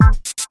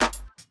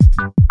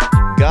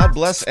God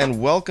bless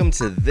and welcome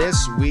to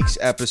this week's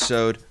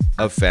episode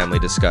of Family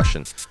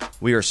Discussion.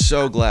 We are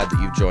so glad that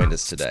you've joined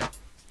us today.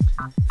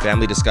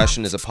 Family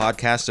Discussion is a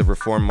podcast of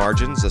Reformed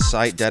Margins, a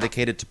site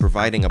dedicated to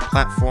providing a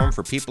platform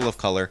for people of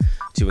color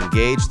to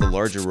engage the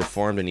larger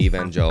Reformed and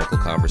evangelical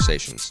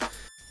conversations.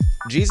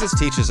 Jesus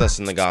teaches us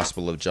in the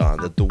Gospel of John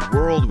that the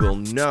world will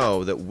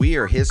know that we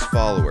are his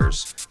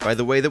followers by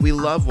the way that we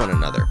love one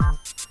another.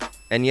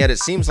 And yet it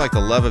seems like the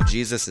love of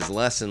Jesus is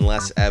less and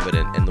less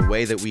evident in the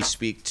way that we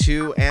speak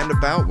to and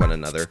about one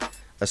another,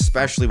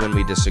 especially when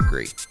we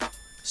disagree.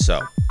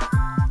 So,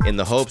 in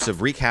the hopes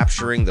of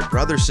recapturing the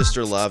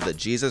brother-sister love that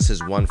Jesus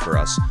has won for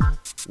us,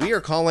 we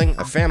are calling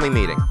a family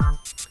meeting.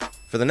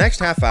 For the next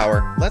half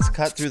hour, let's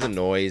cut through the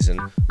noise and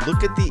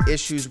look at the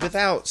issues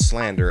without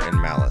slander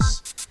and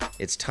malice.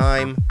 It's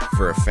time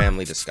for a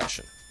family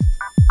discussion.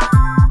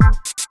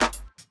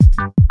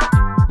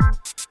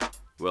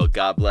 Well,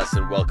 God bless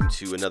and welcome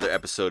to another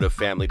episode of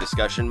Family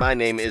Discussion. My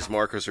name is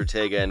Marcos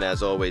Ortega, and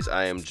as always,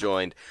 I am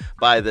joined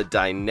by the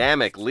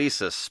dynamic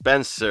Lisa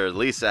Spencer.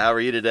 Lisa, how are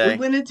you today? We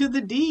went into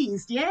the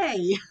D's.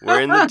 Yay!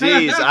 We're in the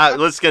D's.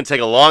 It's going to take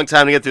a long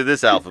time to get through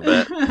this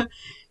alphabet.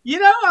 You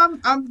know,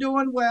 I'm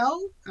doing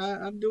well.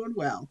 I'm doing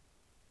well.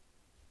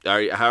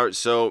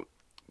 So,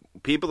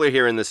 people are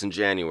hearing this in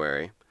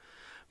January,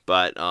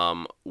 but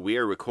we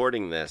are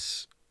recording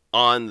this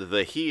on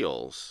the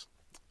heels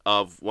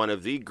of one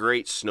of the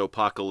great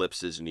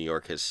snowpocalypses New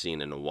York has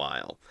seen in a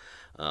while.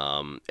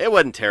 It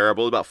wasn't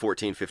terrible, about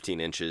 14,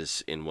 15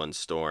 inches in one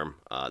storm.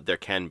 There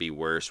can be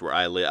worse. Where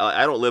I live,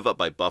 I don't live up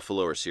by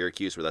Buffalo or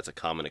Syracuse, where that's a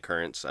common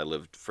occurrence. I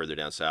lived further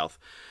down south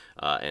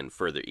and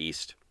further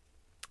east.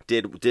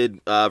 Did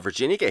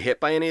Virginia get hit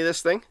by any of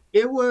this thing?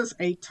 It was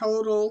a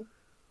total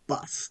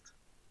bust.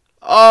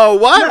 Oh,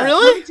 what? Yeah,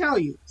 really? Let me tell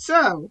you.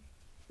 So,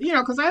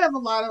 because I have a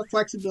lot of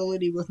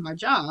flexibility with my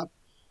job.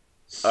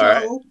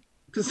 So,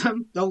 because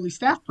I'm the only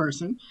staff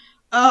person.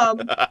 So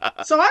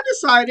I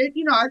decided,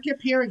 I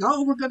kept hearing,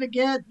 we're going to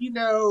get,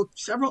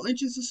 several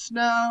inches of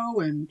snow.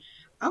 And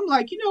I'm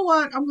like, you know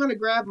what? I'm going to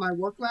grab my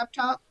work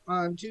laptop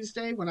on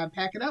Tuesday when I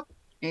pack it up.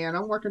 And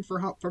I'm working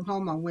from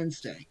home on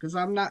Wednesday because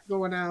I'm not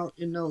going out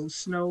in no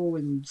snow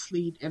and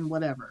sleet and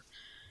whatever.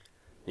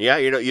 Yeah,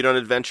 you don't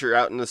adventure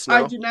out in the snow?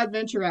 I do not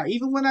venture out.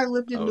 Even when I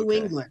lived in New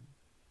England.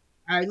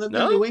 I lived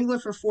in New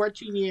England for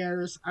 14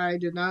 years. I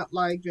did not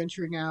like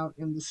venturing out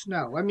in the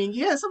snow. I mean,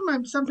 yeah,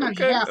 sometimes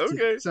you have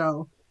to.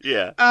 So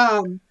yeah.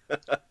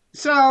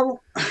 So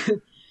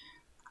 9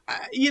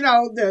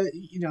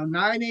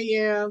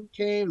 a.m.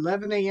 came,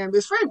 11 a.m.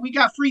 It's right. We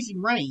got freezing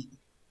rain.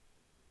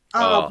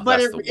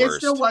 But it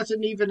still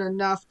wasn't even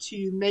enough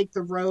to make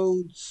the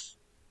roads,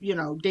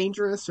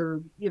 dangerous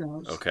or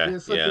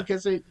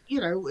because it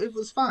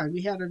was fine.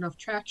 We had enough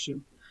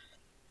traction.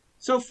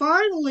 So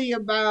finally,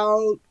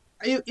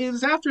 it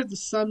was after the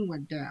sun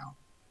went down.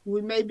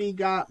 We maybe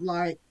got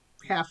like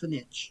half an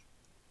inch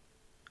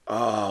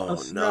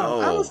of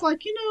snow. No. I was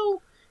like,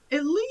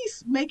 at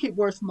least make it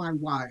worth my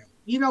while.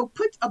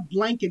 Put a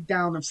blanket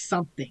down of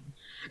something.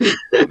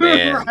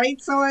 Right?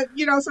 So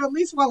so at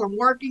least while I'm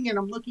working and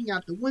I'm looking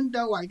out the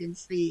window, I can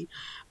see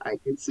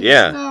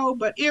snow.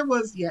 But it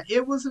was a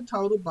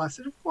total bust.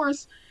 And of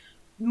course,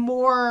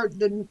 more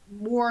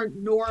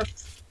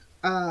north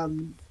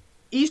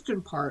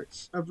eastern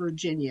parts of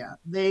Virginia,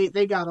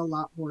 they got a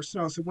lot more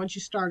snow. So once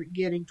you started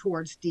getting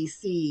towards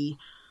DC,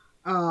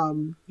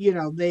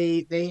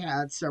 they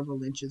had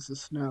several inches of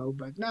snow,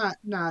 but not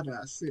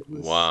us. It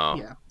was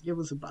it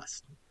was a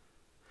bust.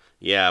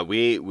 Yeah,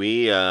 we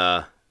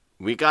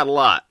got a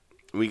lot.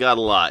 We got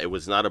a lot. It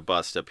was not a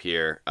bust up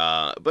here,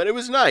 but it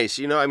was nice.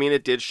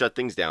 It did shut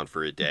things down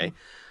for a day.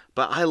 Mm-hmm.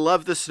 But I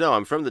love the snow.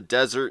 I'm from the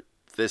desert.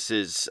 This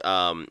is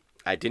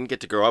I didn't get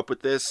to grow up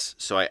with this,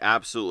 so I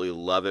absolutely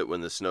love it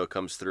when the snow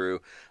comes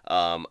through.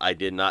 I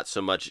did not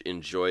so much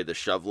enjoy the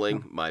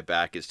shoveling. My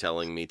back is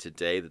telling me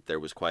today that there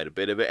was quite a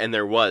bit of it, and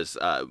there was,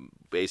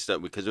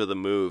 because of the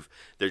move,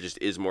 there just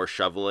is more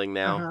shoveling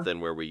now than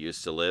where we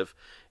used to live,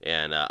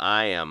 and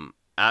I am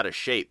out of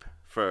shape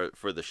for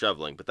the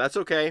shoveling, but that's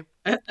okay.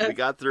 We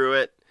got through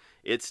it.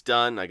 It's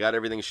done. I got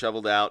everything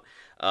shoveled out.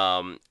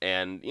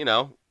 And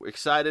we're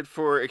excited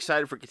for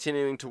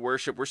continuing to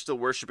worship. We're still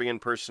worshiping in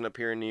person up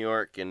here in New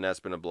York, and that's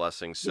been a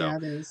blessing. So, yeah,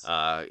 it is.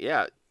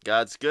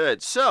 God's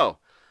good. So,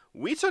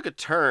 we took a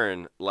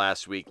turn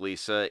last week,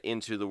 Lisa,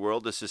 into the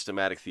world of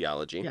systematic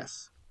theology.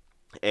 Yes.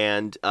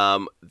 And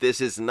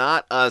this is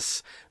not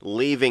us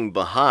leaving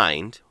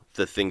behind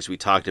the things we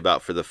talked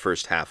about for the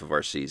first half of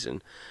our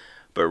season,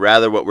 but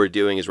rather what we're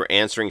doing is we're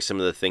answering some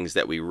of the things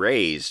that we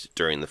raised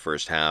during the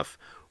first half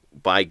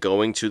by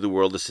going to the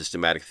world of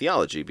systematic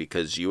theology,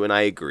 because you and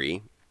I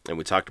agree, and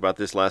we talked about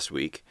this last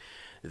week,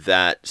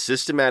 that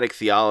systematic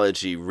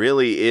theology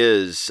really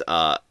is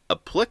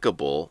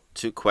applicable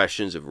to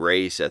questions of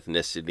race,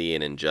 ethnicity,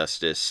 and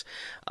injustice.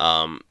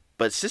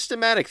 But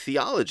systematic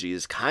theology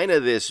is kind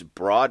of this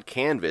broad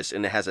canvas,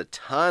 and it has a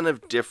ton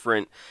of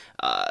different,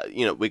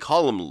 we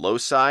call them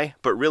loci,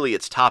 but really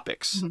it's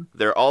topics. Mm-hmm.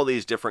 There are all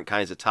these different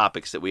kinds of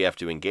topics that we have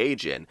to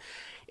engage in.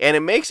 And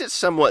it makes it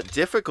somewhat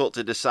difficult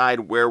to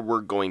decide where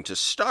we're going to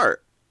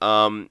start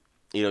John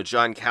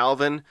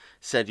Calvin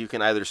said you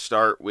can either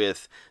start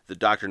with the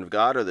doctrine of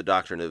God or the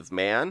doctrine of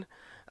man.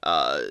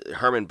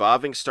 Herman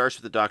Bavinck starts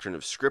with the doctrine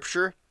of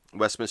Scripture.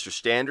 Westminster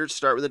Standards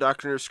start with the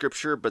doctrine of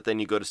Scripture, but then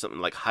you go to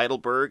something like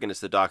Heidelberg, and it's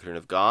the doctrine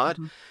of God.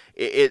 Mm-hmm.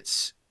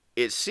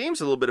 It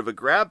seems a little bit of a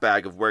grab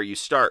bag of where you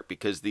start,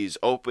 because these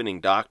opening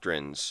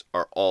doctrines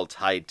are all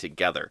tied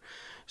together.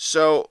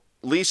 So,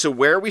 Lisa,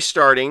 where are we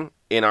starting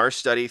in our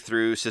study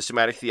through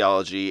systematic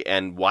theology,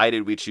 and why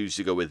did we choose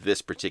to go with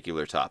this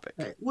particular topic?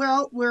 Okay.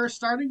 Well, we're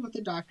starting with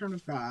the doctrine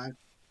of God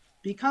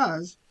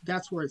because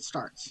that's where it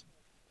starts.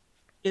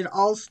 It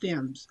all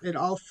stems, it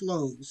all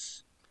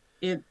flows.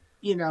 It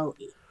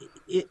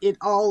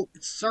all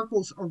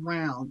circles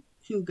around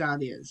who God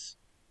is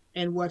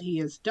and what he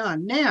has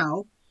done.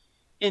 Now,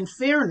 in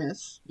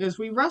fairness, as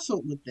we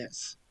wrestled with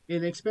this,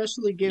 and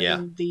especially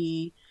given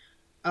the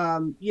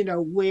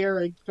where,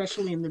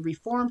 especially in the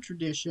Reformed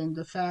tradition,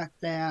 the fact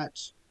that,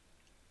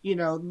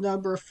 a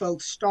number of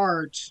folks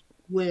start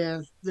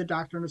with the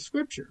doctrine of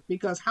Scripture,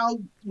 because how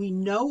we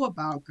know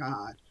about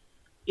God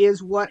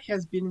is what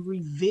has been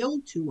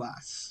revealed to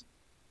us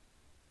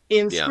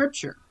in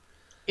Scripture.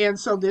 And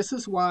so this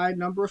is why a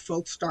number of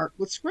folks start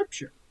with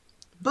Scripture.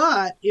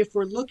 But if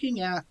we're looking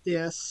at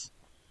this,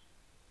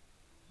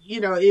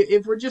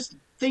 if we're just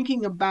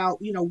thinking about,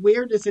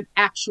 where does it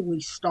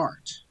actually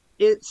start?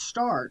 It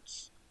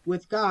starts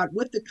with God,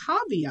 with the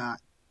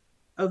caveat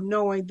of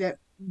knowing that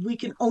we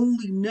can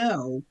only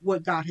know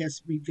what God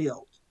has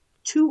revealed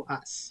to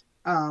us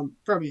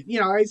from it.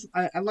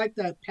 I like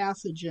that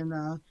passage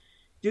in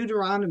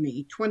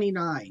Deuteronomy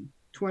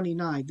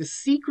 29:29. The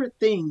secret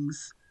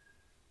things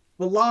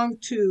belong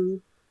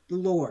to the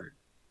Lord,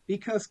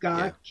 because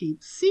God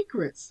keeps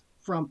secrets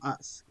from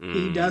us.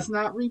 He does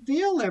not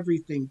reveal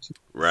everything to us.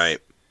 Right.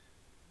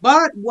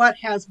 But what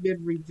has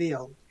been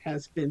revealed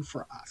has been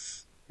for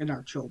us and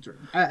our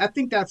children. I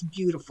think that's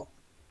beautiful.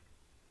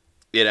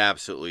 It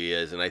absolutely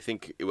is. And I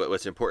think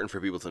what's important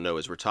for people to know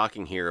is we're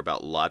talking here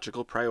about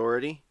logical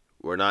priority.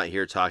 We're not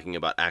here talking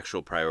about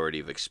actual priority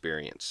of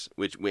experience.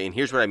 And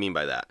here's what I mean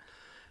by that.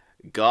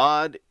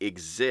 God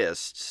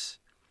exists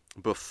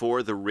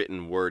before the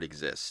written word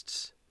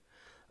exists.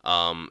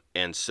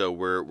 And so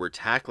we're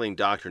tackling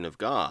doctrine of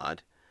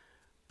God,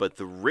 but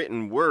the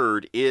written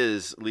word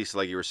is, Lisa,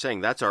 like you were saying,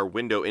 that's our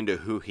window into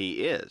who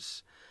he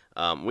is.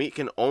 We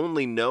can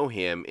only know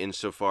him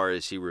insofar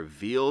as he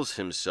reveals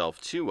himself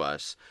to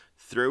us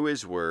through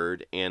his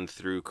word and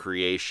through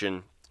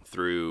creation,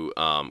 through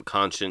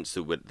conscience.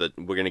 We're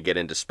going to get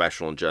into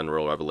special and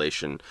general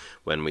revelation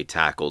when we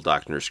tackle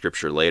doctrine of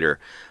Scripture later.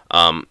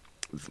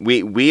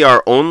 We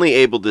are only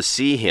able to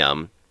see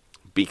him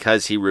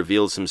because he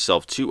reveals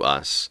himself to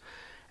us.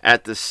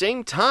 At the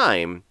same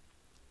time,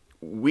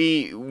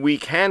 we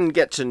can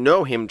get to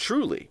know him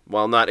truly,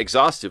 while not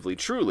exhaustively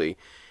truly.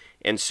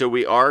 And so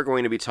we are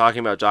going to be talking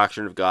about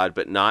doctrine of God,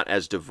 but not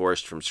as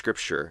divorced from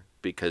Scripture,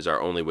 because our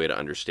only way to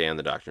understand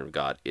the doctrine of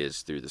God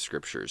is through the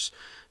Scriptures.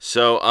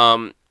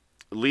 So,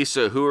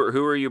 Lisa, who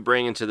are you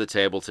bringing to the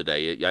table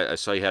today? I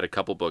saw you had a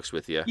couple books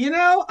with you.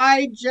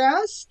 I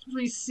just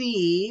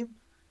received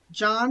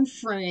John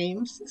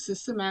Frame's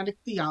Systematic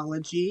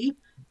Theology.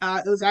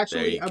 It was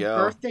actually a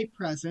birthday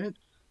present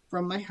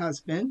from my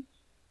husband.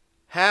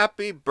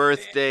 Happy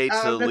birthday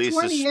to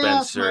Lisa 20th,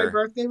 Spencer. My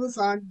birthday was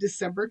on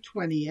December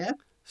 20th.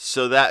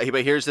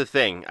 But here's the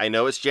thing. I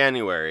know it's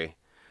January,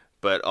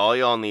 but all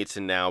y'all need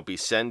to now be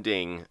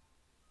sending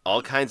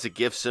all kinds of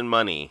gifts and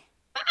money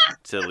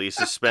to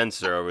Lisa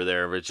Spencer over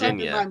there in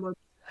Virginia.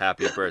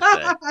 Happy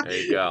birthday. There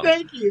you go.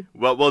 Thank you.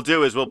 What we'll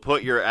do is we'll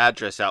put your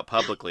address out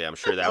publicly. I'm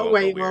sure that won't go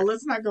weird. Well,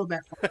 let's not go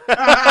that far.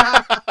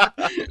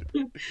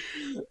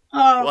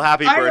 Well,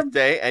 happy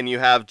birthday. And you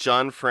have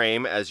John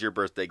Frame as your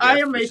birthday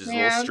gift, which is a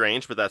little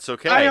strange, but that's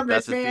okay.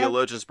 That's a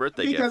theologian's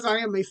birthday gift. Because I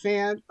am a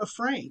fan of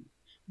Frame.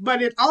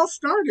 But it all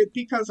started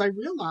because I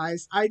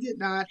realized I did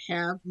not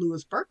have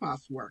Louis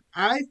Berkhof's work.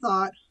 I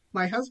thought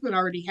my husband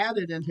already had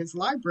it in his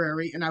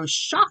library, and I was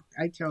shocked,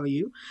 I tell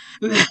you.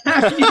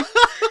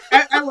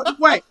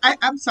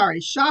 I'm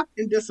sorry, shocked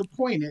and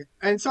disappointed.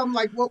 And so I'm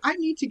like, well, I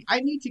need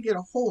to get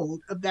a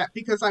hold of that,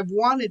 because I've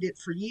wanted it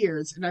for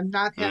years and I've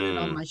not had it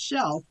on my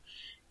shelf.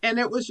 And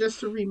it was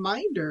just a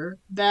reminder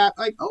that,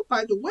 like, oh,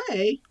 by the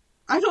way,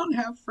 I don't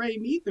have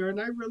Frame either, and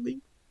I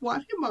really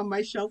want him on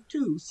my shelf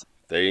too. So.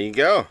 There you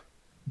go.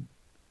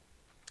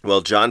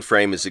 Well, John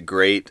Frame is a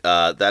great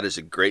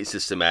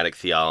systematic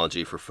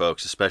theology for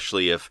folks,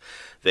 especially if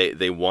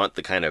they want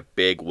the kind of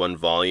big one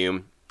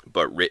volume,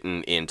 but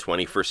written in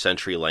 21st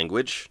century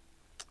language.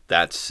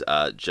 That's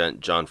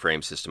John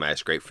Frame's systematic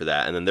is great for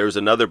that. And then there's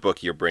another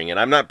book you're bringing.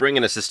 I'm not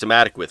bringing a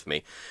systematic with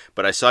me,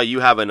 but I saw you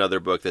have another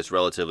book that's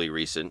relatively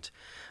recent,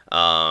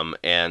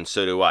 and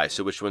so do I.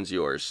 So which one's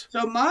yours?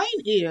 So mine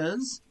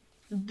is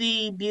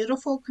The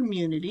Beautiful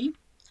Community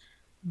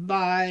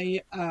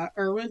by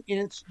Erwin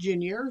Ince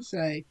Jr. He's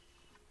a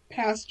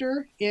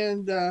pastor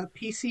in the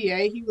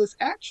PCA. He was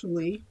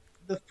actually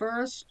the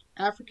first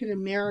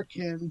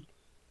African-American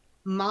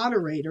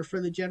moderator for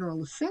the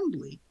General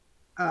Assembly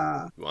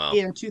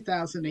in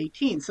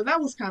 2018. So that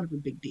was kind of a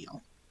big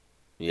deal.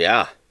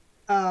 Yeah.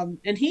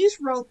 And he's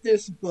wrote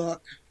this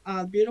book,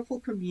 Beautiful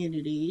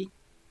Community,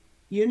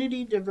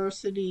 Unity,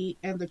 Diversity,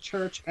 and the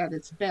Church at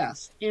its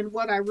Best. And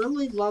what I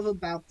really love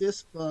about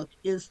this book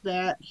is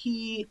that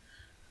he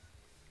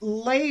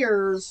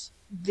layers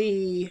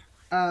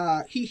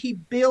he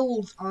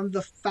builds on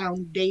the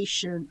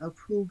foundation of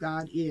who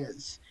God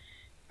is,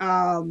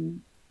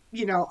 um,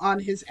 on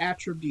his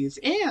attributes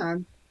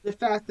and the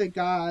fact that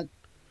God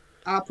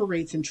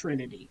operates in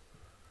Trinity.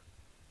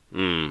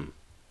 Mm.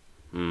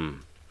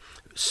 Mm.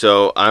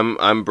 So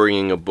I'm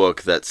bringing a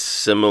book that's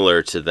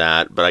similar to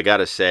that, but I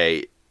gotta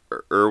say,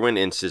 Irwin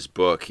Ince's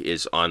book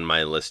is on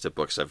my list of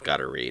books I've got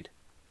to read.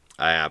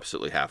 I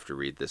absolutely have to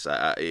read this.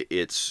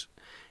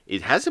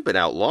 It hasn't been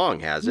out long,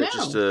 has it?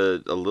 Just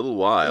No, a little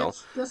while,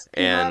 it's just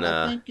came and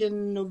out, I think,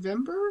 in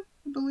November,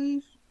 I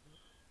believe.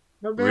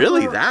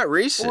 really November that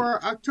recent?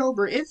 or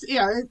October. It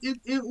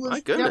My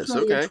was goodness.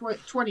 definitely in Okay.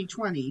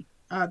 2020,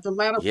 the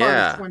latter part of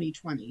Yeah.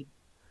 2020.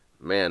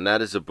 Man,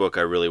 that is a book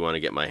I really want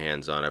to get my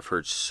hands on. I've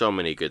heard so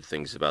many good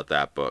things about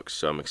that book,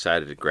 so I'm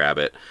excited to grab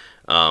it.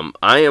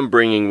 I am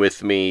bringing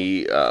with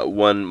me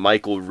one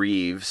Michael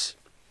Reeves,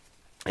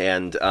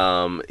 and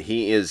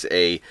he is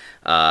a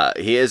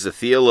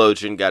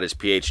theologian. Got his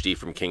PhD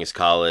from King's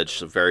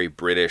College, a very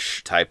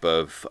British type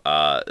of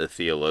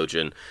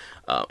theologian.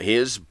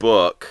 His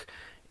book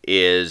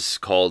is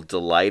called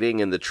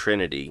 "Delighting in the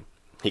Trinity."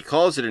 He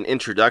calls it an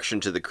introduction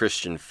to the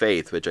Christian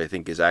faith, which I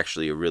think is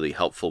actually a really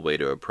helpful way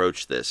to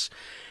approach this.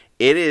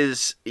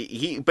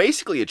 He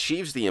basically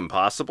achieves the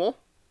impossible.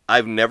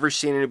 I've never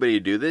seen anybody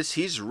do this.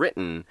 He's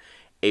written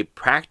a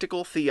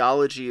practical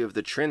theology of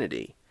the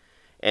Trinity,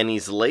 and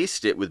he's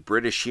laced it with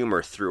British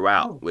humor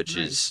throughout, Oh, which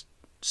nice. is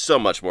so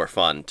much more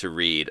fun to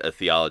read a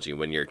theology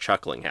when you're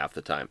chuckling half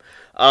the time.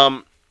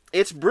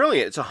 It's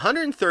brilliant. It's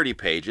 130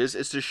 pages.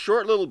 It's a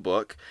short little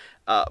book,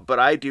 but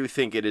I do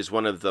think it is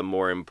one of the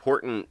more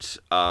important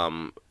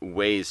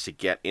ways to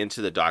get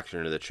into the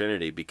doctrine of the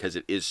Trinity because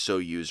it is so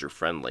user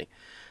friendly.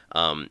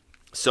 Um,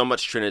 so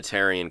much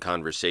Trinitarian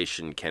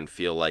conversation can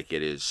feel like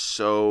it is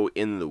so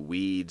in the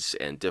weeds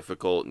and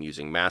difficult and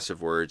using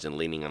massive words and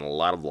leaning on a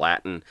lot of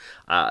Latin.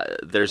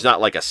 There's not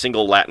like a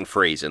single Latin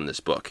phrase in this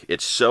book.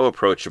 It's so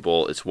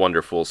approachable. It's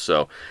wonderful.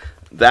 So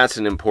that's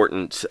an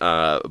important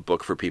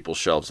book for people's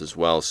shelves as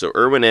well. So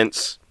Irwin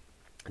Ince,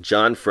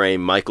 John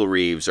Frame, Michael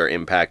Reeves are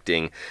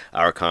impacting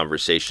our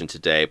conversation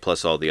today,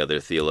 plus all the other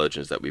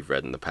theologians that we've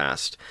read in the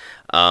past.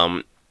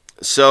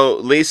 So,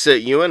 Lisa,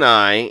 you and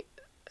I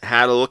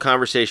had a little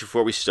conversation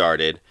before we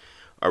started.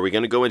 Are we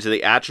going to go into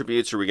the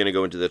attributes or are we going to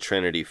go into the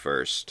Trinity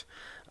first?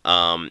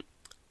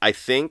 I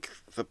think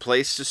the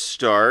place to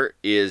start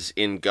is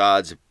in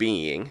God's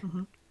being.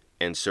 Hmm.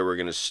 And so we're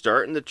going to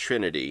start in the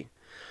Trinity.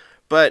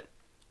 But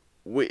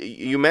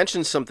you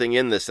mentioned something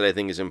in this that I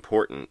think is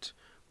important.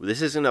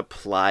 This is an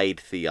applied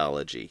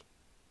theology.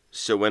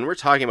 So when we're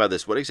talking about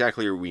this, what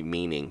exactly are we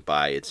meaning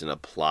by it's an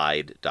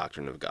applied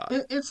doctrine of God?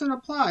 It's an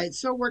applied.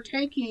 So we're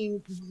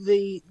taking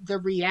the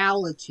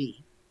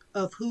reality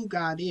of who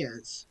God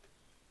is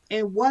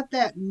and what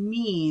that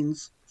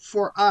means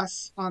for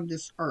us on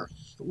this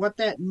earth, what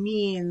that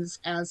means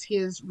as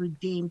His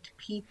redeemed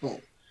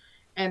people,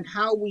 and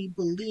how we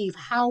believe,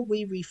 how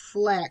we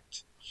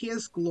reflect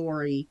His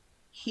glory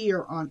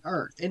here on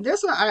earth. And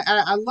this,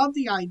 I love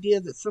the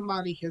idea that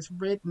somebody has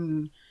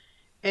written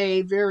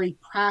a very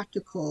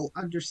practical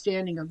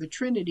understanding of the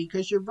Trinity,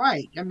 because you're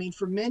right. I mean,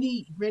 for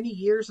many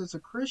years as a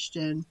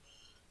Christian,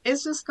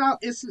 it's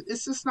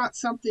just not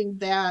something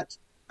that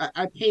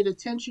I paid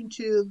attention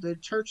to. The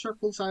church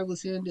circles I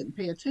was in didn't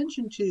pay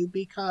attention to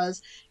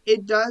because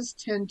it does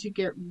tend to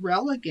get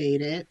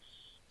relegated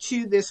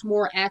to this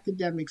more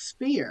academic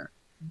sphere.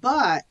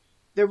 But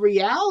the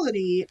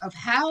reality of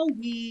how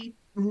we,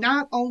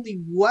 not only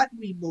what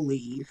we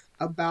believe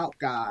about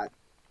God,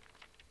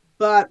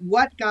 but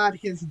what God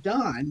has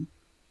done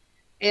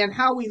and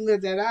how we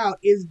live that out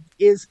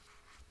is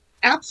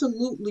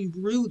absolutely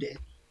rooted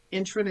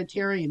in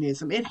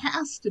Trinitarianism. It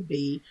has to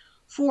be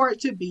for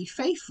it to be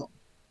faithful.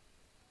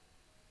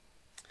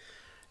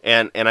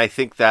 And I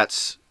think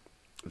that's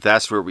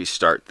where we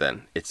start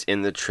then. It's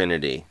in the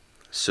Trinity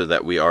so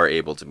that we are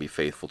able to be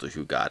faithful to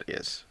who God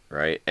is,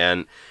 right?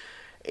 And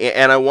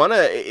I want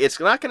to it's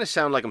not going to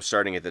sound like I'm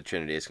starting at the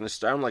Trinity. It's going to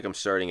sound like I'm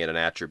starting at an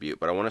attribute,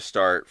 but I want to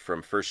start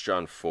from 1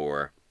 John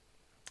 4,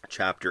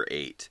 chapter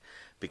 8,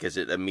 because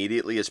it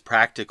immediately is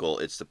practical.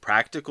 It's the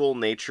practical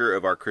nature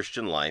of our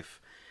Christian life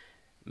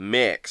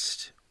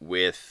mixed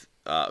with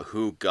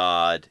who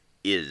God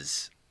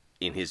is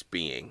in his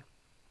being.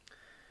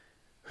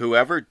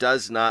 Whoever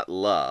does not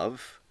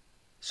love,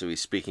 so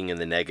he's speaking in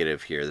the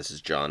negative here. This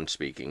is John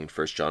speaking in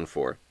 1 John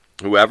 4.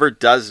 Whoever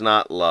does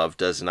not love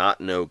does not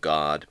know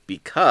God,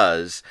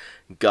 because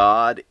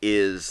God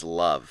is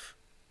love.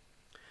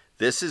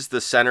 This is the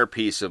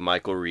centerpiece of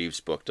Michael Reeves'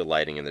 book,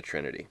 Delighting in the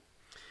Trinity.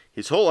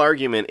 His whole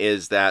argument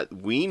is that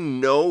we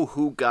know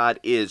who God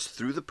is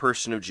through the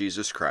person of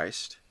Jesus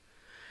Christ,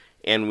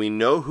 and we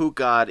know who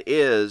God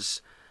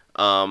is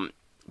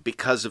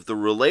because of the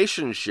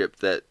relationship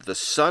that the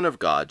Son of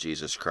God,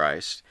 Jesus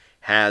Christ,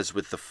 has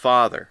with the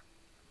Father.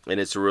 and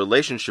it's a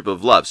relationship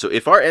of love. So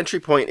if our entry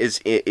point is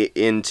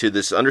into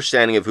this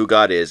understanding of who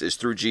God is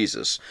through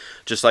Jesus,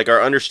 just like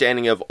our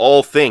understanding of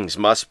all things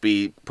must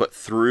be put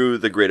through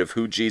the grid of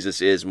who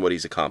Jesus is and what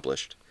he's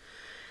accomplished,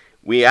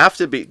 we have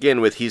to begin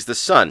with he's the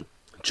Son.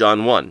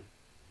 John 1.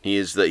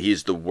 He's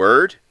the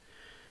Word.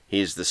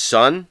 He's the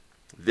Son.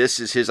 This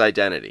is his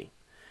identity.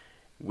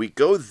 We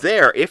go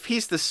there. If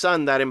he's the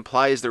Son, that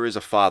implies there is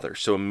a Father.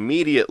 So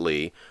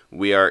immediately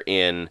we are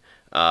in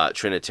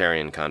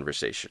Trinitarian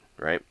conversation,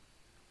 right?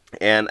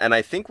 And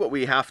I think what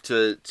we have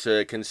to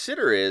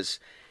consider is,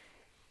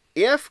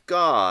 if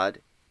God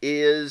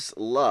is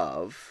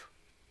love,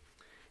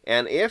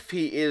 and if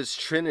he is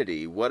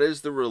Trinity, what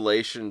is the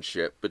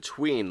relationship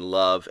between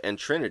love and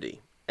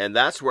Trinity? And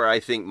that's where I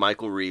think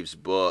Michael Reeves'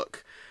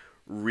 book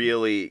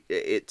really,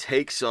 it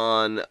takes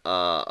on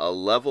a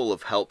level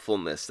of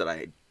helpfulness that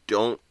I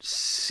don't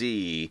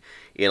see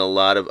in a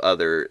lot of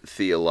other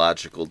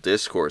theological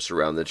discourse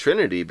around the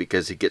Trinity,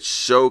 because he gets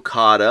so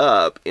caught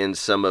up in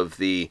some of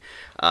the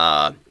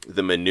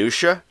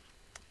minutia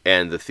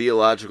and the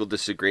theological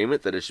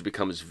disagreement that it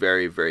becomes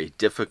very, very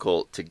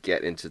difficult to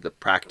get into the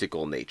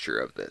practical nature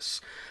of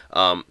this.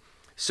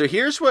 So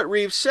here's what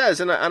Reeves says,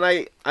 and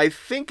I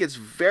think it's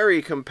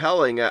very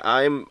compelling.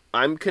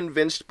 I'm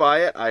convinced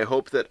by it. I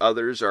hope that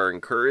others are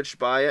encouraged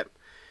by it.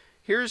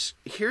 Here's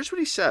what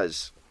he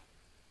says.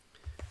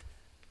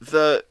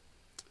 The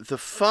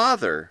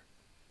Father,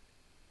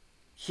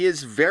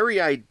 his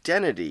very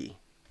identity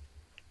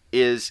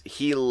is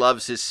he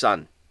loves his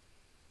Son.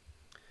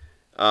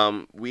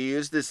 We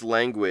use this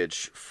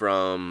language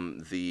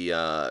from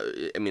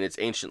it's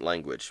ancient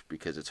language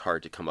because it's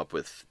hard to come up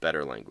with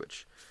better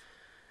language.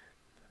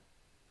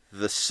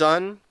 The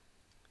Son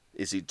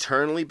is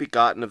eternally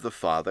begotten of the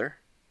Father,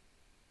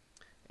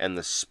 and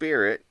the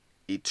Spirit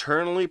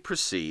eternally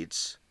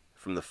proceeds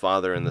from the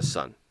Father and the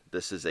Son.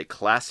 This is a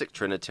classic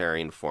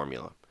Trinitarian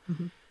formula.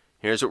 Mm-hmm.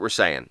 Here's what we're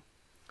saying.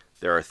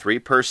 There are three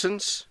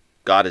persons.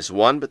 God is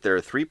one, but there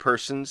are three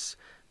persons,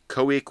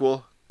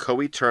 co-equal,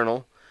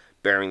 co-eternal,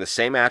 bearing the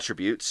same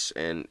attributes.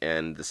 And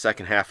the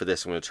second half of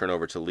this, I'm going to turn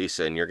over to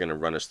Lisa, and you're going to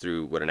run us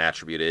through what an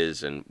attribute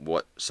is and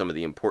what some of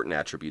the important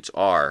attributes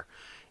are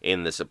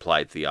in this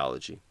applied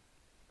theology.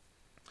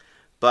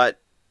 But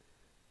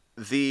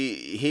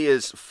he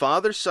is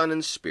Father, Son,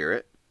 and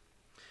Spirit.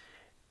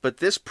 But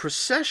this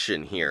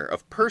procession here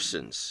of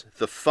persons,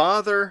 the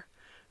Father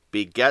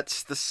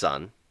begets the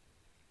Son,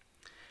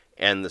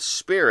 and the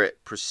Spirit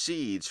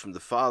proceeds from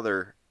the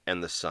Father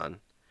and the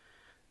Son.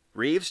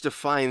 Reeves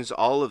defines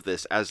all of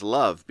this as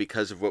love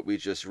because of what we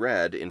just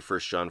read in 1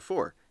 John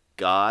 4.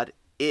 God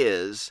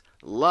is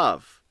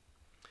love.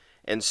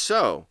 And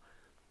so,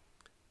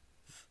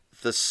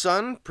 the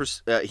Son,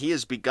 he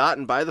is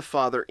begotten by the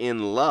Father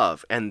in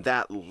love, and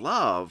that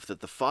love that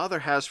the Father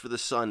has for the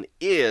Son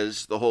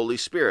is the Holy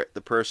Spirit,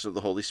 the person of the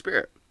Holy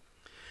Spirit.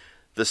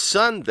 The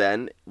Son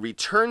then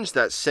returns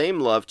that same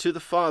love to the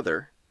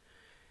Father,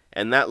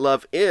 and that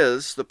love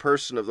is the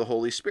person of the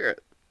Holy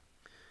Spirit.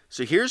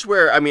 So here's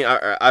where,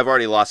 I've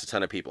already lost a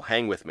ton of people.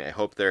 Hang with me. I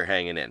hope they're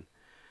hanging in.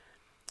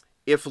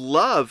 If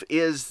love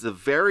is the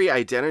very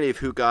identity of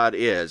who God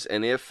is,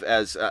 and if,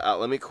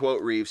 let me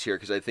quote Reeves here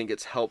because I think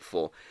it's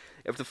helpful.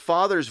 If the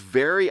Father's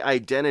very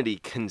identity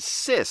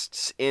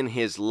consists in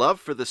his love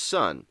for the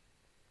Son,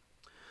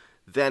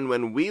 then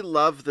when we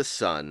love the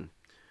Son,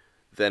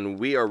 then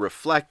we are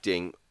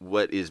reflecting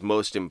what is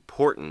most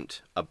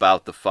important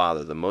about the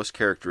Father, the most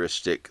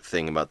characteristic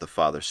thing about the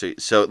Father.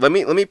 So let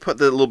me put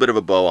a little bit of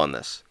a bow on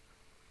this.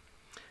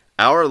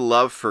 Our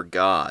love for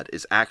God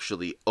is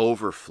actually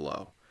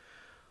overflow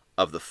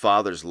of the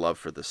Father's love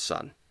for the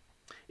Son.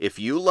 If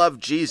you love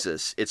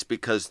Jesus, it's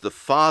because the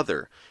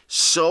Father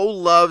so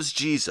loves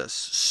Jesus,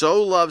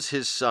 so loves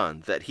his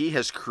Son, that he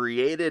has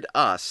created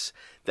us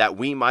that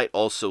we might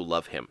also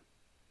love him.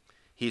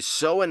 He's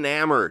so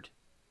enamored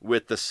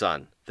with the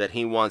Son that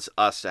he wants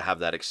us to have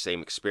that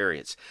same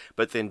experience.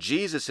 But then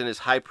Jesus, in his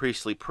high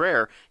priestly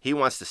prayer, he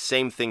wants the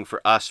same thing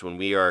for us when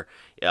we are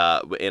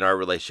in our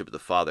relationship with the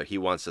Father. He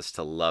wants us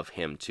to love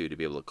him too, to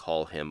be able to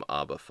call him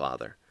Abba,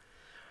 Father.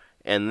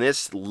 And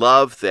this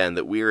love then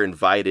that we are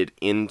invited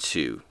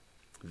into,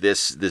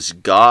 this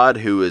God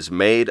who has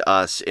made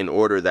us in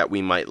order that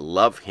we might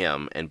love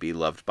him and be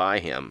loved by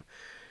him,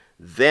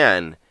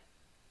 then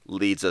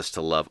leads us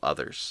to love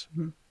others.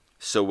 Mm-hmm.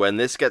 So when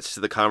this gets to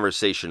the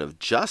conversation of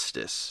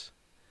justice,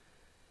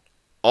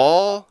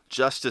 all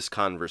justice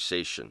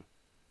conversation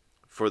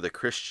for the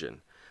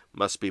Christian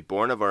must be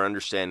born of our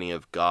understanding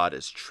of God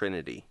as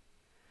Trinity.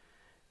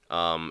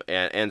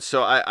 And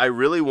so I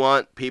really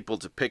want people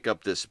to pick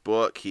up this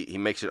book. He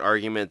makes an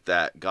argument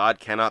that God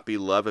cannot be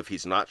love if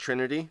he's not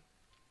Trinity,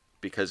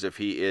 because if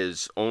he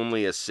is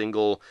only a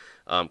single,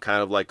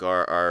 kind of like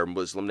our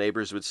Muslim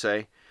neighbors would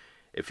say,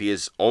 if he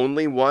is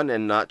only one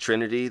and not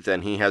Trinity,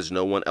 then he has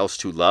no one else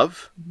to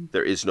love. Mm-hmm.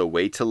 There is no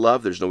way to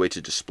love. There's no way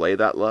to display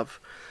that love.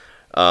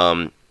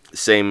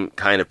 Same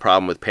kind of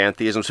problem with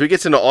pantheism. So he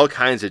gets into all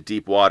kinds of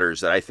deep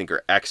waters that I think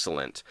are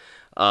excellent.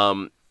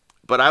 But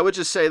I would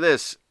just say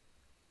this.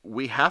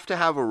 we have to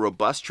have a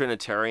robust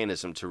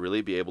Trinitarianism to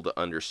really be able to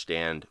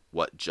understand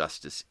what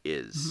justice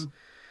is.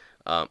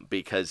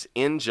 Because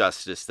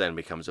injustice then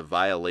becomes a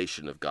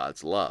violation of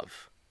God's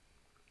love.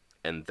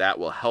 And that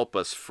will help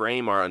us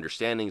frame our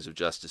understandings of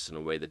justice in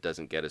a way that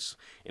doesn't get us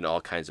in all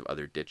kinds of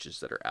other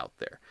ditches that are out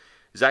there.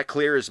 Is that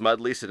clear as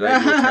mud, Lisa? Did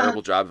I do a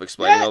terrible job of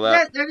explaining all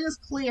that? That is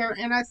clear.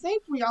 And I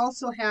think we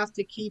also have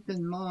to keep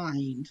in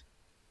mind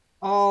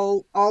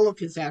all of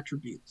his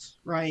attributes,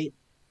 right?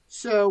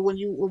 So when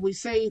we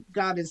say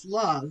God is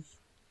love,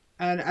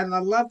 and I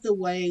love the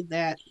way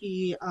that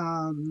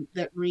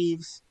that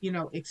Reeves,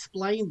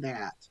 explained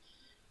that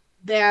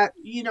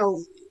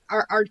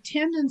our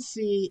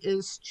tendency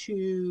is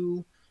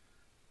to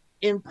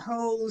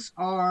impose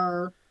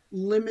our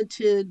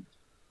limited,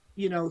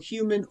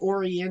 human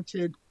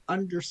oriented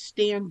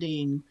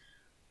understanding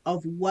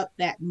of what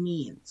that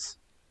means,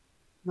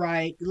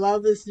 right?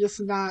 Love is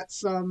just not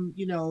some,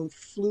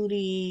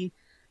 fluty,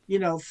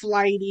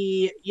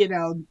 flighty,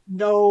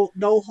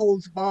 no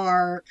holds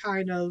bar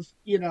kind of,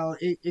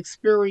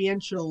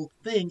 experiential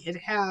thing.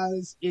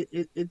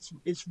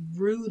 It's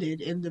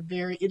rooted in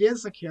it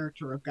is a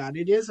character of God.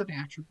 It is an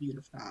attribute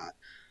of God,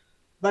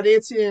 but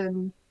it's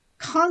in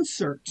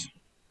concert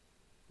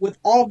with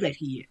all that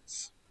he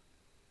is.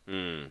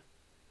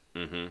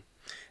 Mm-hmm.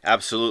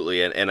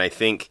 Absolutely. And I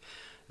think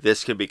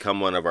this could become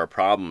one of our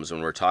problems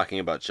when we're talking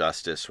about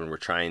justice, when we're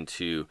trying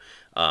to,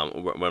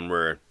 when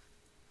we're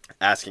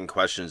asking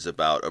questions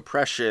about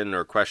oppression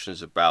or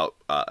questions about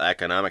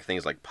economic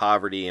things like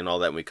poverty and all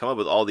that. And we come up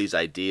with all these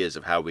ideas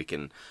of how we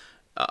can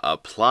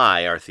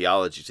apply our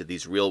theology to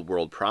these real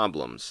world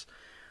problems.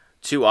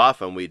 Too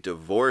often we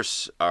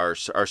divorce our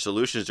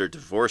solutions are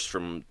divorced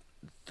from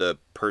the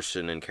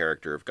person and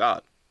character of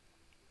God.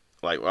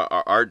 Like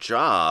our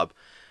job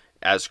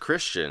as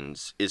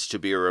Christians is to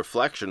be a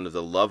reflection of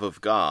the love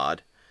of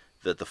God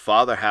that the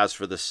Father has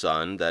for the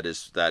Son, that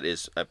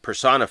is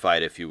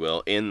personified, if you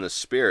will, in the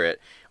Spirit,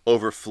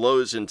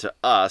 overflows into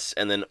us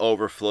and then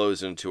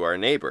overflows into our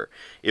neighbor.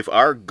 If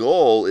our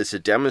goal is to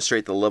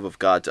demonstrate the love of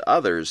God to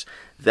others,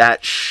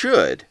 that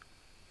should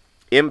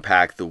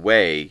impact the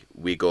way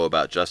we go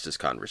about justice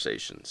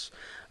conversations.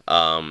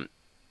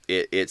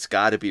 It's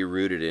got to be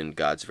rooted in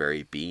God's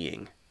very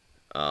being.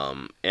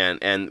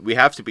 And we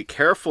have to be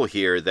careful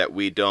here that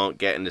we don't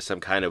get into some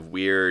kind of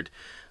weird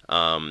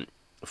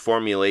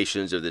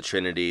formulations of the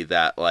Trinity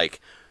that,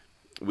 like,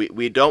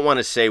 we don't want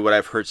to say what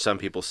I've heard some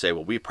people say,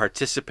 well, we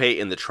participate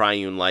in the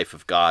triune life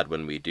of God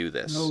when we do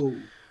this. No.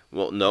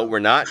 Well, no, we're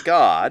not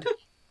God,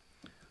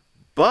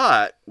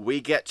 but we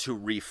get to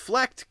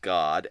reflect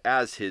God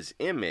as his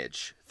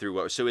image through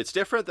what. So it's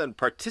different than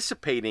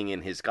participating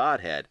in his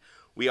Godhead.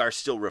 We are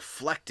still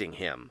reflecting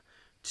him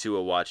to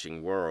a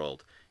watching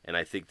world. And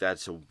I think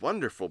that's a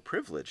wonderful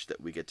privilege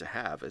that we get to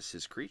have as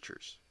his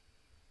creatures.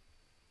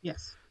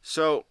 Yes.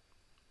 So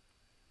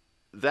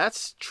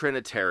that's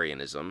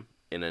Trinitarianism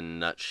in a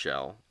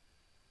nutshell,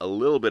 a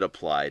little bit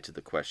applied to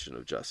the question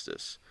of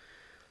justice.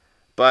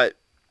 But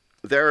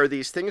there are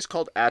these things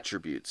called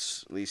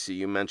attributes. Lisa,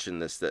 you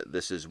mentioned this, that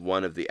this is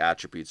one of the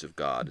attributes of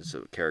God, it's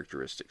a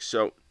characteristic.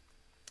 So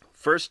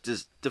first,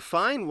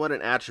 define what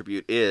an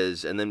attribute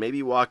is, and then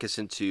maybe walk us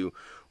into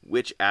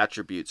which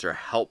attributes are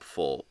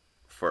helpful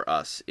for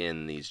us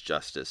in these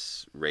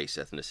justice, race,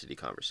 ethnicity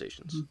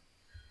conversations.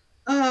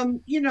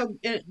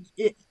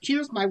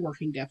 Here's my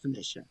working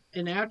definition.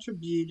 An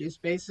attribute is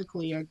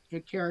basically a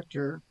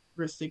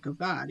characteristic of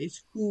God.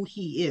 It's who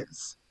he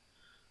is.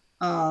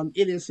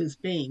 It is his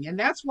being. And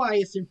that's why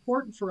it's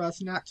important for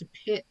us not to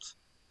pit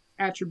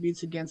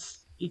attributes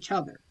against each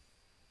other,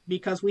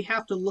 because we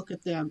have to look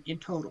at them in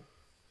total.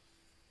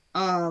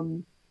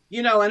 And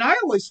I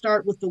always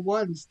start with the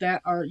ones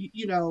that are,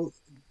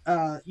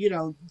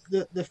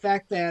 the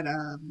fact that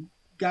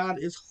God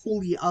is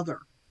wholly other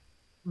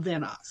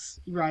than us,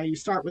 right? You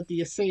start with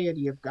the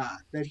aseity of God,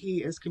 that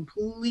he is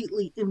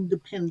completely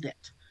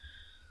independent.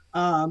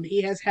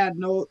 He has had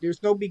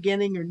there's no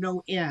beginning or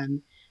no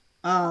end.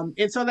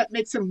 And so that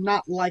makes him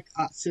not like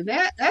us. And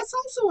that's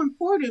also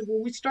important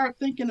when we start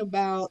thinking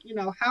about,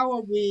 how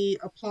are we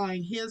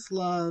applying his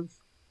love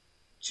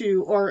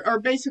to, or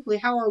basically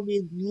how are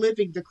we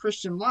living the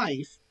Christian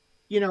life,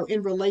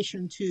 in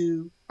relation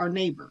to our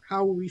neighbor? How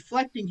are we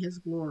reflecting his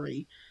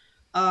glory?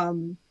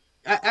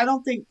 I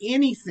don't think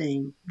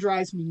anything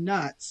drives me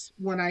nuts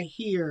when I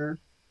hear,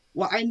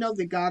 well, I know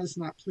that God is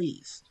not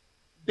pleased,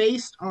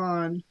 based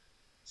on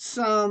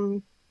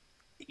some,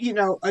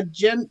 narrow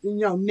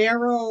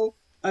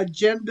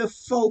agenda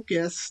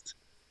focused,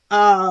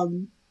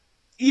 thing.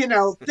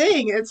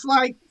 It's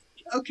like,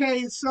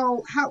 okay,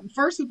 so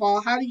first of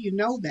all, how do you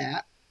know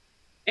that?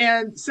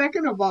 And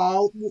second of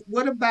all,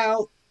 what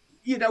about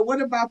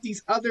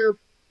these other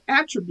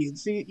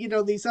attributes,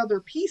 these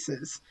other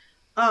pieces?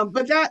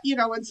 But that,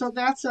 and so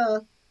that's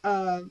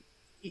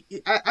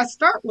I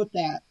start with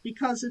that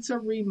because it's a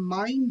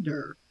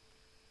reminder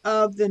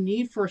of the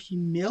need for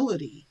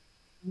humility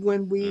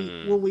when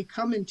we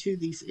come into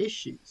these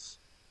issues.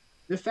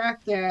 The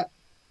fact that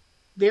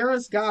there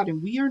is God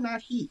and we are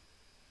not he.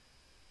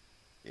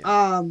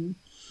 Yeah.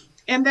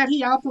 and that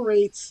he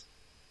operates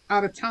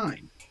out of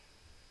time,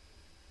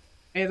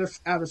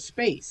 out of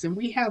space. And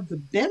we have the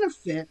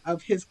benefit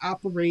of his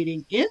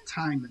operating in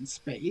time and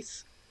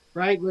space,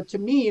 right? But to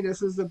me,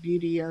 this is the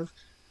beauty of,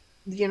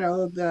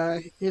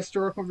 the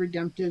historical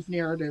redemptive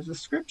narrative of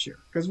Scripture,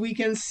 because we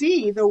can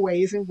see the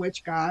ways in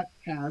which God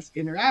has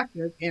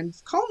interacted and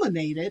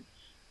culminated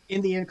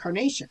in the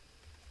incarnation.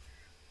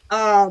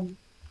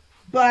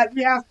 But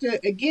we have to,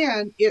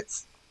 again,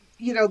 it's,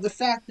 the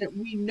fact that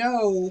we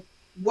know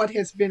what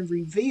has been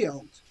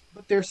revealed,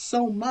 but there's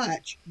so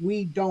much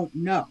we don't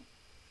know.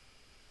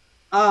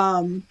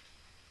 Um,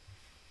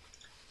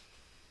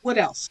 what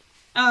else?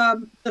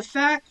 The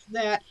fact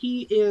that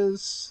he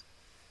is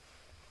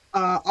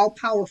all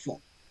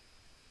powerful,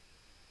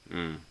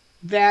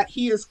 that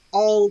he is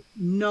all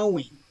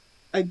knowing.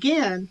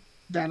 Again,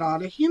 that ought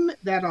to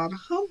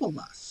humble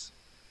us,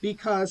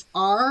 because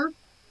our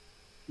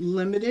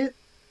limited,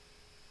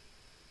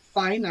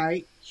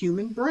 finite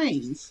human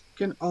brains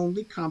can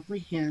only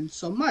comprehend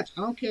so much.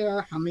 I don't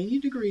care how many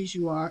degrees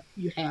you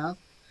have,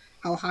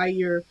 how high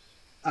your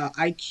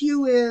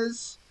IQ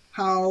is,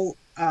 how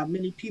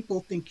many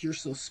people think you're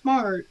so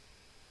smart.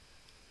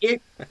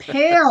 It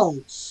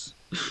pales.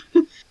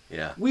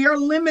 Yeah. We are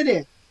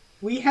limited.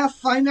 We have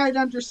finite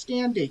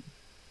understanding.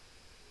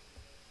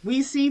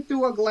 We see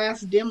through a glass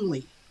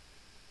dimly,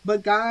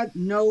 but God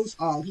knows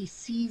all. He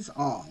sees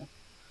all.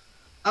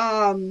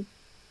 And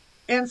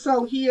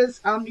so he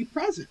is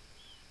omnipresent.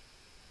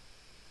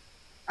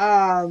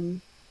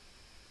 And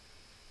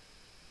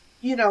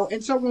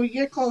so when we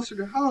get closer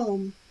to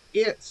home,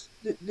 it's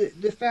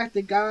the fact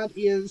that God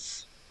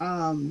is,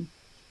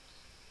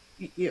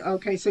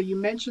 okay, so you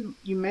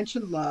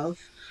mentioned love,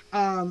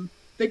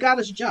 that God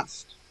is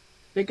just,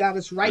 that God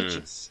is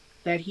righteous,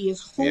 that he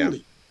is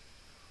holy.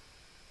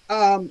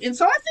 Yeah. And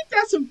so I think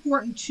that's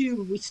important too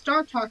when we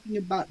start talking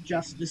about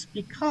justice,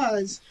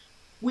 because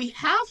we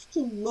have to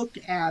look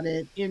at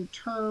it in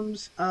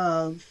terms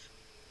of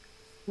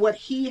what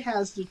he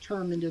has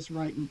determined is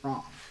right and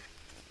wrong,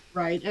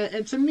 right?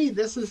 And to me,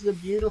 this is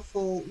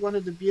one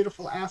of the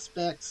beautiful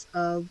aspects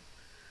of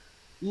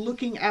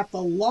looking at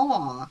the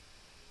law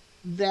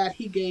that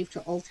he gave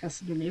to Old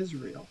Testament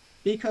Israel,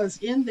 because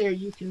in there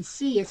you can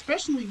see,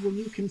 especially when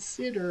you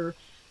consider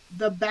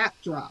the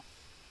backdrop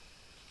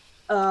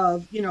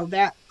of,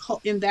 that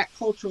in that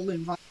cultural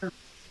environment,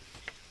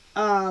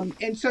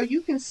 and so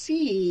you can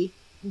see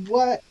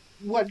what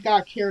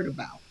God cared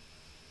about,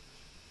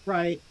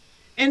 right?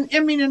 And I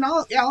mean, in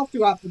all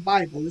throughout the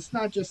Bible, it's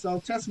not just the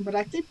Old Testament, but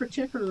I think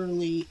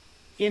particularly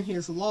in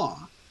his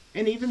law.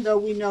 And even though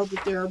we know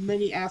that there are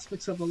many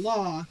aspects of the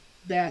law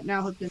that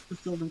now have been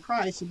fulfilled in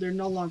Christ, so they're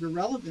no longer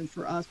relevant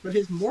for us, but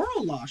his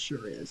moral law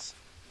sure is.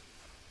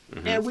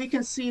 Mm-hmm. And we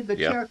can see the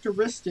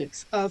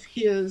characteristics of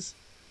his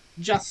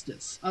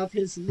justice, of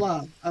his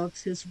love,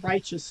 of his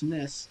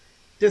righteousness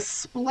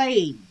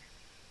displayed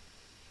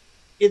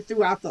it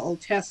throughout the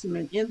Old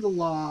Testament in the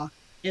law,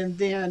 and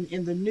then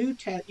in the New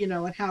Testament,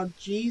 and how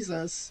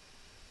Jesus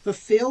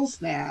fulfills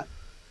that,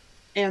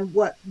 and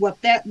what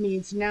that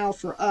means now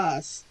for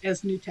us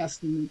as New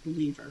Testament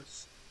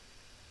believers.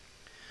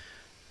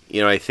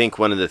 I think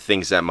one of the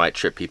things that might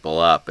trip people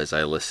up as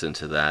I listen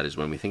to that is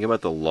when we think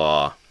about the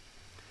law,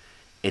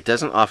 it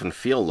doesn't often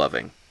feel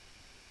loving,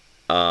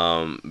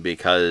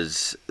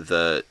 because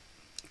the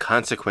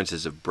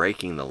consequences of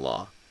breaking the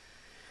law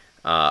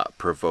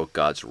provoke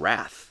God's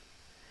wrath.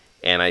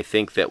 And I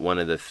think that one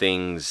of the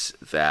things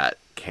that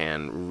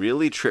can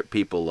really trip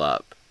people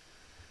up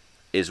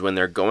is when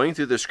they're going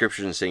through the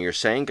scriptures and saying, you're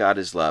saying God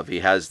is love. He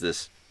has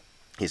this,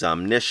 he's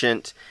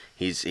omniscient,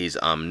 he's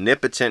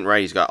omnipotent, right?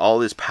 He's got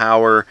all his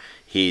power,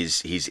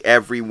 he's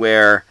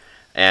everywhere.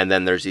 And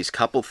then there's these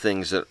couple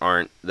things that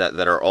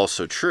are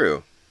also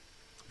true.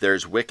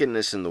 There's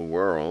wickedness in the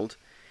world,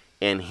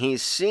 and he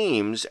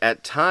seems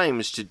at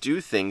times to do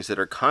things that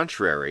are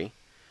contrary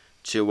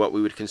to what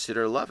we would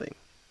consider loving.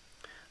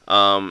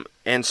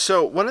 And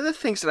so one of the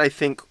things that I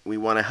think we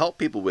want to help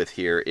people with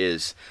here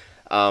is,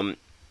 I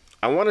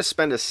want to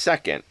spend a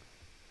second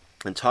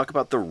and talk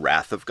about the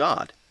wrath of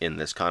God in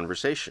this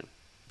conversation,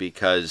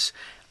 because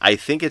I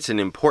think it's an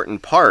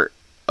important part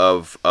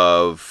of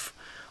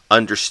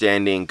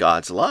understanding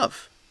God's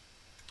love.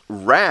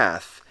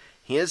 Wrath,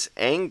 his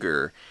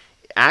anger,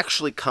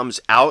 actually comes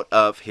out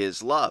of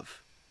his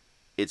love.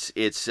 It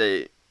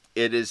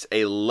is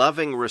a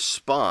loving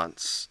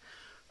response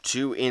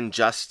to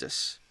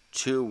injustice,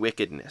 to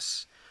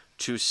wickedness,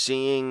 to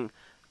seeing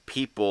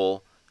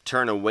people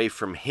turn away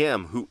from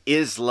him who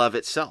is love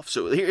itself.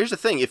 So here's the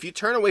thing. If you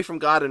turn away from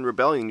God in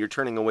rebellion, you're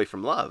turning away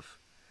from love.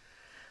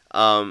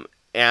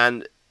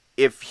 And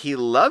if he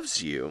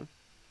loves you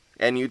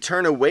and you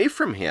turn away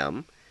from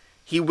him,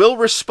 he will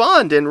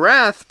respond in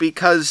wrath,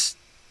 because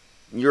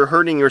you're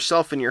hurting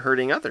yourself and you're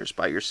hurting others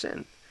by your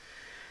sin.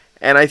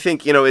 And I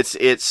think,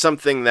 it's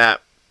something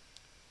that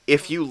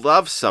if you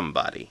love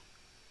somebody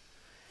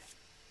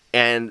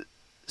and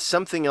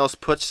something else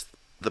puts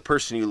the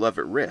person you love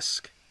at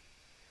risk,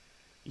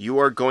 you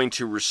are going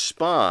to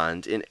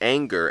respond in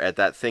anger at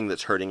that thing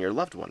that's hurting your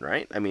loved one,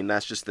 right? I mean,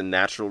 that's just the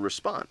natural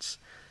response.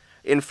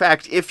 In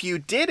fact, if you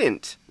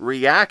didn't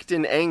react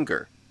in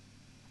anger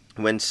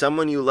when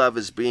someone you love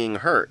is being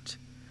hurt,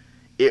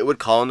 it would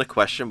call into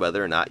question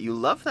whether or not you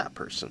love that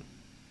person.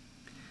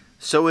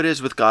 So it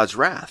is with God's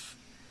wrath.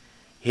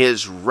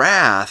 His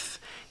wrath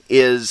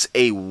is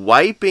a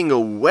wiping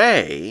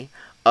away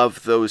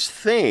of those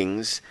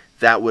things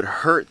that would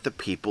hurt the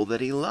people that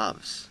he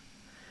loves.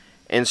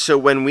 And so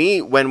when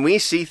we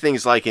see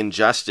things like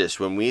injustice,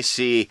 when we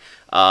see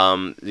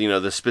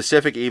the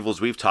specific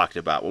evils we've talked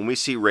about, when we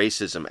see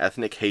racism,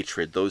 ethnic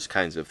hatred, those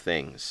kinds of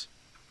things,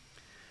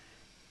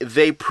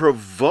 they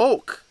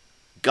provoke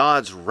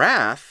God's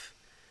wrath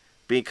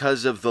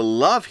because of the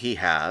love he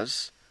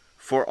has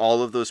for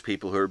all of those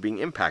people who are being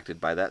impacted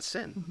by that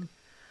sin.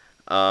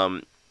 Mm-hmm.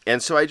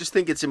 And so I just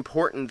think it's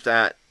important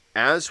that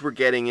as we're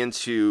getting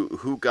into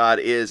who God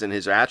is and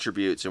his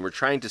attributes, and we're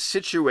trying to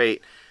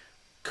situate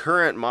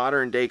current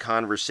modern day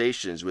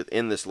conversations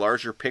within this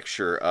larger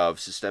picture of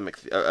systematic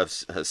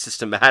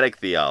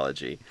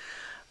theology,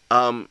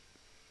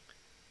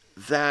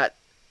 that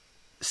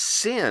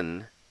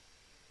sin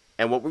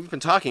and what we've been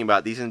talking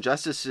about, these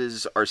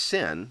injustices are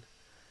sin.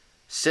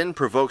 Sin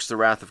provokes the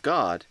wrath of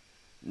God,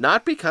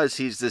 not because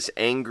he's this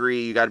angry,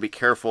 you got to be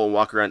careful and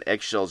walk around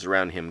eggshells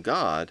around him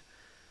God,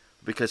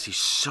 because he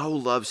so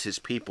loves his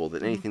people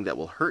that anything that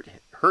will hurt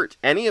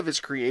any of his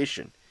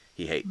creation,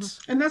 he hates.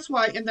 And that's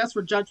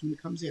where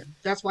judgment comes in.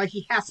 That's why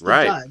he has to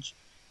judge.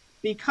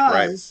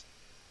 Because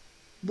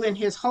when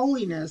his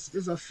holiness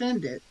is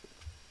offended,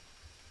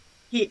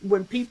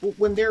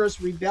 when there is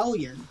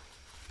rebellion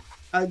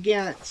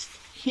against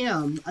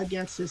him,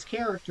 against his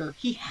character,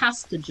 he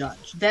has to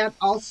judge. That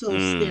also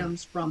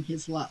stems from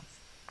his love.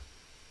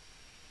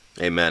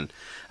 Amen.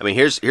 I mean,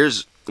 here's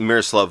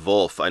Miroslav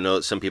Volf. I know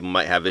that some people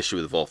might have issue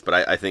with Volf, but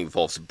I think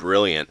Volf's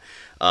brilliant.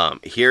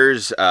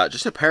 Here's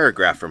just a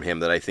paragraph from him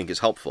that I think is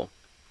helpful.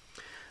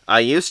 I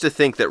used to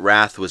think that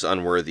wrath was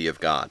unworthy of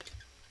God.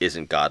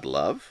 Isn't God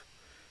love?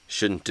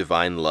 Shouldn't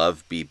divine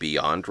love be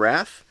beyond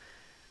wrath?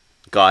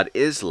 God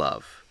is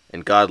love,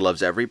 and God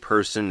loves every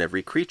person,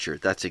 every creature.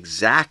 That's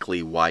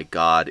exactly why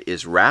God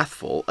is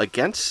wrathful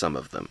against some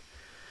of them.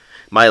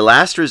 My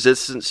last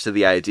resistance to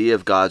the idea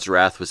of God's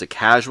wrath was a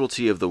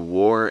casualty of the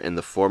war in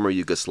the former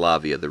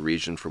Yugoslavia, the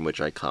region from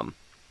which I come.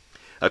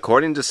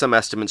 According to some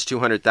estimates,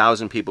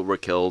 200,000 people were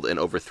killed and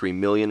over 3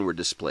 million were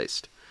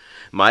displaced.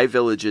 My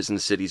villages and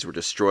cities were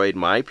destroyed,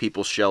 my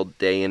people shelled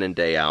day in and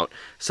day out,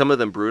 some of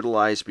them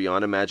brutalized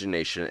beyond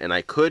imagination, and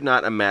I could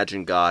not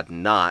imagine God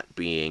not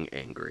being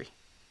angry.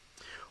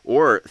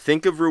 Or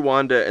think of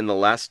Rwanda in the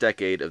last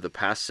decade of the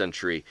past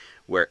century,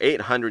 where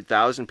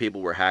 800,000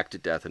 people were hacked to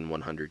death in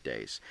 100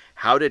 days.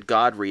 How did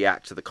God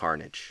react to the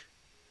carnage?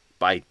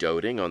 By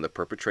doting on the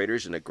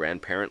perpetrators in a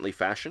grandparently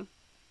fashion?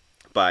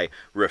 By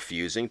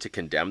refusing to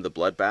condemn the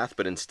bloodbath,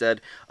 but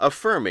instead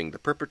affirming the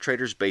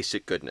perpetrators'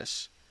 basic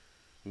goodness?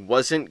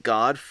 Wasn't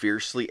God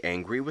fiercely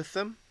angry with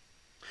them?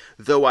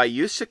 Though I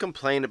used to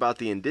complain about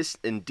the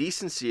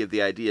indecency of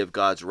the idea of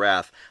God's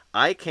wrath,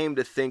 I came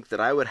to think that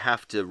I would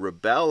have to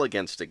rebel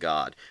against a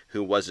God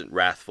who wasn't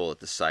wrathful at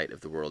the sight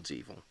of the world's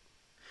evil.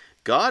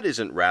 God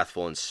isn't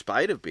wrathful in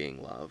spite of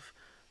being love.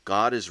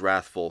 God is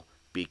wrathful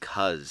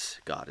because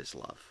God is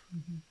love.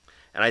 Mm-hmm.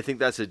 And I think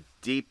that's a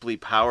deeply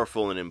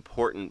powerful and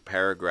important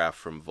paragraph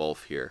from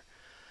Volf here.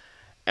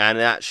 And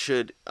that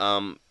should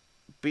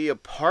be a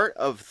part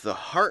of the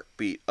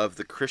heartbeat of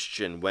the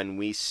Christian when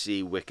we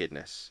see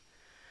wickedness.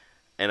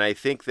 And I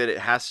think that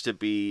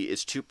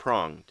it's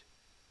two-pronged.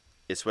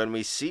 It's when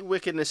we see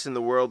wickedness in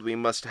the world, we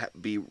must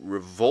be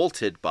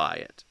revolted by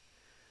it.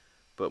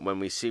 But when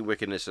we see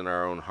wickedness in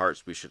our own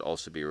hearts, we should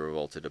also be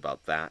revolted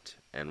about that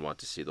and want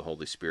to see the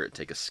Holy Spirit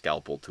take a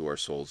scalpel to our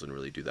souls and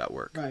really do that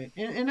work. Right.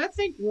 And I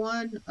think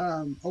one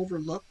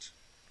overlooked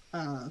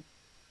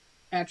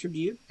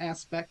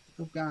aspect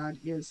of God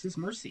is his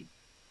mercy.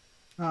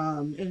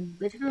 And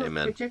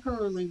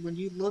particularly when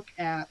you look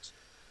at,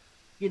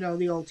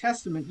 the Old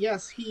Testament,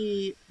 yes,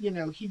 he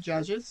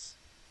judges.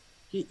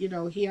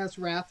 He has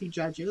wrath, he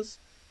judges.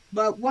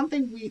 But one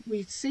thing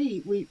we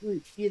see,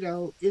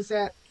 is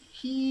that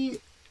he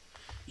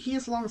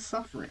is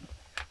long-suffering.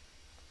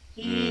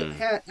 He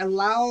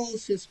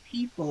allows his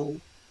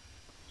people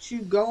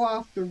to go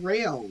off the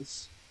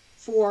rails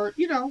for,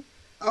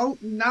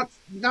 not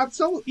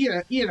so,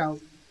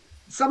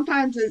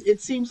 sometimes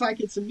it seems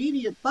like it's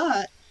immediate,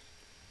 but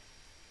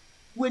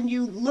when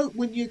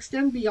you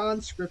extend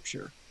beyond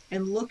Scripture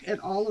and look at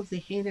all of the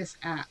heinous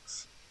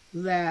acts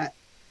that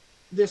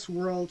this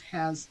world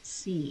has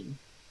seen,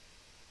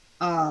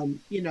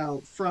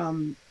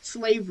 from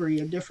slavery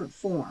in different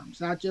forms,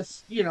 not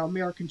just,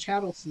 American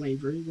chattel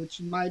slavery, which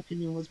in my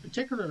opinion was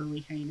particularly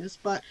heinous,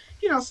 but,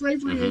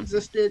 slavery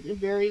existed in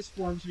various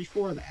forms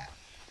before that.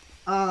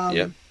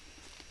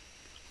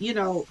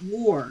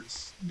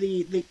 Wars,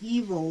 the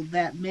evil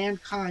that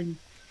mankind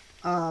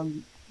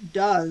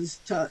does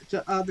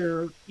to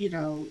other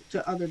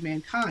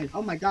mankind.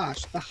 Oh my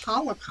gosh, the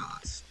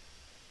Holocaust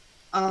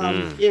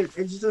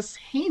It's just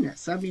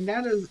heinous. I mean,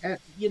 that is,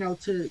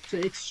 to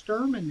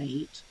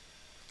exterminate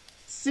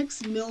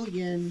 6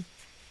 million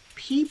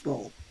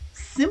people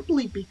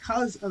simply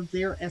because of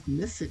their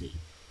ethnicity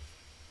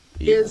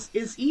Evil.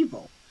 is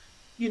evil.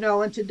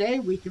 And today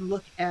we can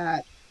look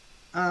at,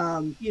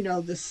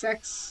 the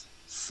sex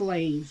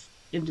slave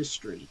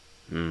industry.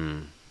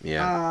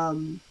 Yeah.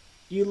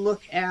 You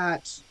look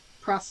at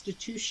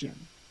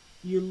prostitution.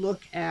 You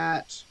look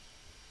at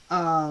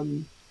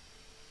um,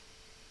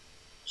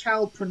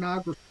 child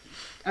pornography.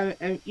 Uh,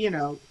 uh, you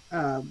know,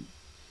 um,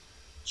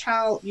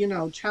 child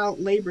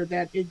labor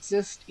that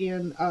exists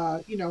in,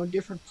 in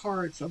different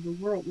parts of the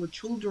world where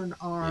children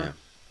are Yeah.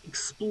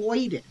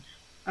 exploited,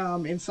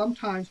 and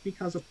sometimes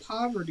because of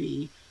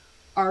poverty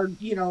are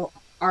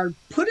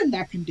put in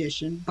that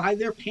condition by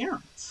their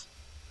parents.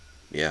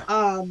 Yeah.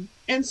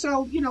 And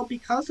so,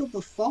 because of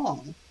the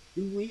fall,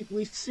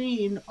 we've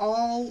seen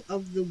all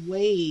of the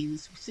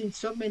ways, we've seen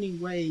so many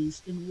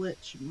ways in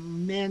which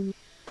men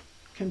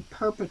can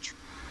perpetrate,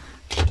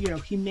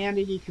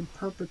 humanity can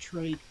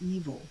perpetrate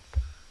evil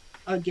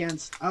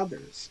against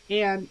others.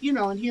 And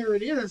here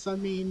it is. I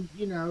mean,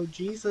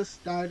 Jesus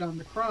died on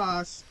the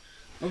cross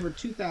over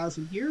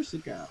 2,000 years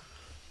ago,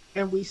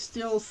 and we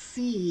still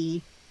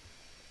see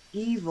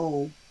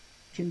evil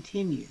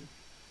continue.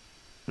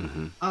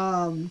 Mm-hmm.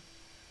 Um,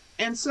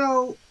 and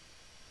so,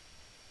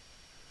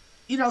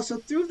 so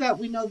through that,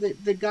 we know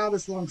that God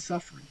is long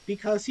suffering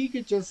because he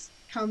could just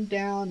come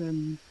down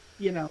and,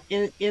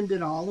 end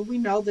it all. And we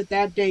know that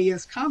that day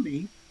is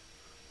coming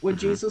when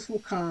Mm-hmm. Jesus will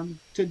come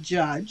to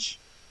judge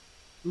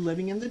the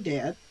living and the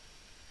dead,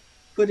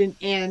 put an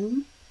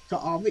end to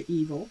all the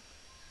evil.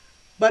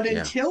 But Yeah.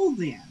 until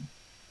then,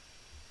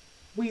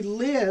 we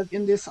live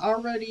in this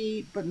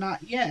already, but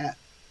not yet.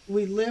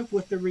 We live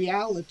with the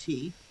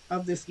reality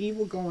of this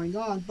evil going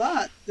on,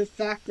 but the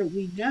fact that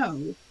we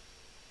know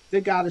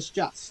that God is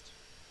just,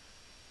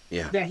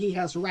 Yeah. that he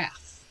has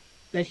wrath,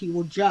 that he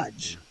will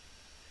judge.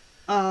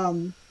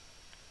 Um,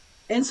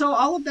 and so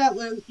all of that,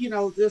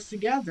 lives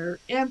together.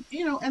 And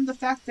the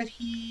fact that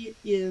he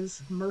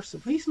is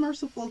merciful, he's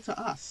merciful to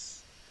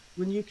us.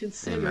 When you Amen.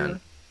 consider,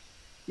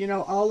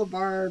 all of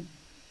our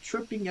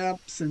tripping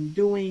ups and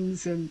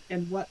doings and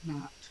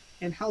whatnot,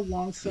 and how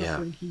long Yeah.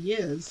 suffering he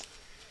is.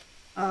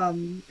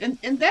 And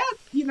that,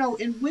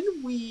 and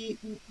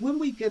when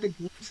we get a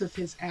glimpse of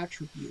his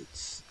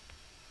attributes,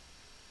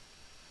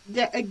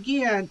 that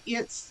again,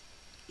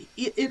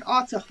 it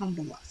ought to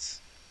humble us.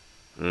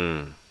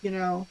 Mm. You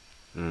know,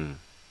 Mm.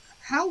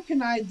 how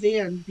can I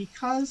then,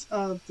 because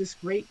of this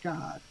great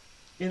God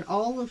and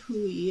all of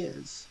who he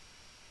is,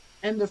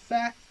 and the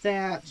fact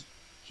that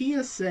he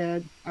has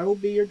said, I will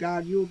be your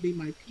God, you will be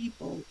my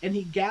people, and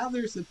he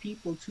gathers the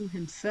people to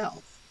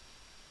himself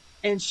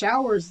and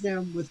showers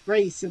them with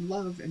grace and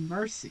love and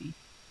mercy,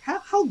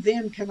 how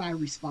then can I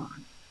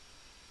respond?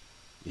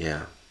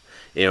 Yeah.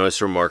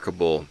 It's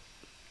remarkable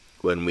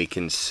when we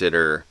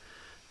consider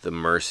the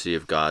mercy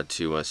of God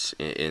to us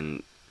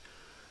in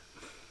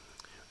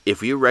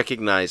if you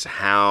recognize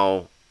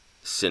how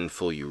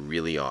sinful you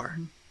really are.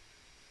 Mm-hmm.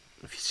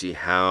 If you see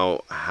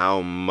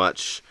how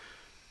much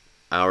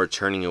our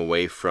turning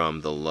away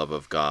from the love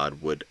of God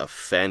would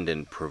offend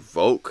and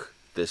provoke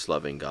this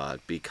loving God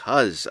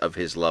because of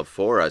his love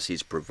for us,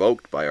 he's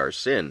provoked by our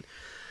sin.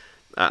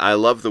 I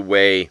love the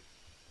way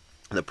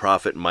the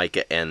prophet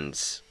Micah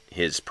ends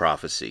his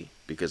prophecy,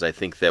 because I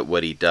think that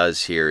what he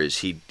does here is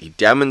he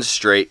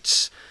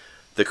demonstrates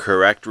the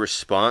correct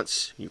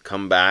response. You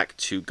come back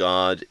to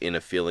God in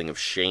a feeling of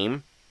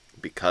shame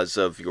because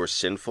of your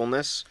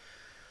sinfulness.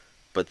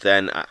 But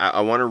then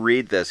I want to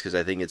read this because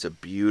I think it's a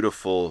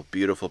beautiful,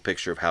 beautiful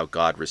picture of how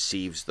God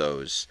receives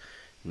those,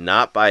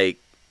 not by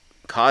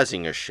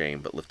causing us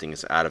shame, but lifting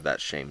us out of that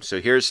shame. So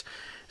here's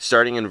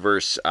starting in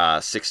verse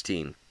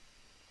 16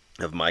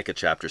 of Micah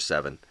chapter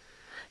 7.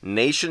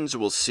 Nations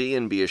will see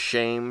and be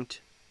ashamed,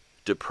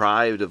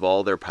 deprived of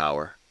all their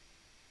power.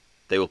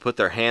 They will put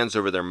their hands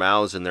over their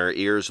mouths and their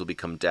ears will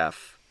become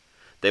deaf.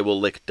 They will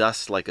lick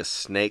dust like a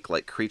snake,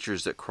 like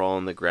creatures that crawl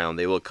on the ground.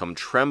 They will come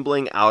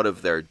trembling out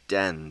of their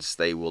dens.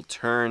 They will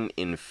turn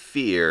in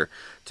fear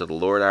to the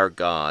Lord our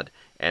God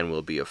and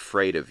will be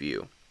afraid of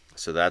you.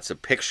 So that's a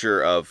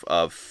picture of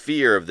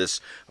fear of this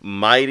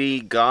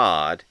mighty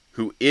God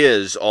who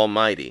is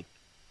almighty.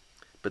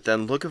 But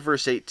then look at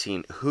verse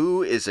 18.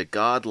 Who is a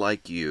God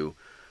like you,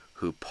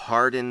 who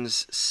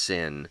pardons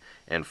sin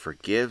and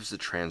forgives the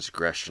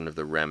transgression of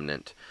the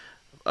remnant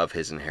of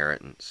his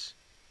inheritance?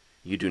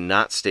 You do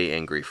not stay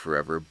angry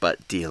forever,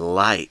 but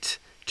delight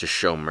to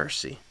show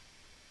mercy.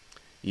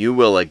 You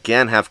will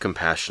again have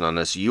compassion on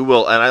us. You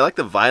will, and I like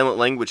the violent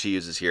language he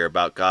uses here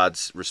about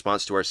God's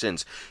response to our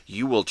sins.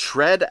 You will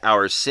tread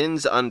our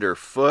sins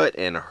underfoot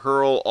and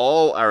hurl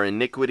all our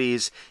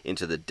iniquities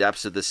into the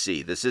depths of the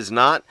sea. This is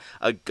not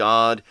a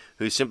God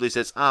who simply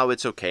says, oh,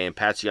 it's okay, and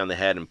pats you on the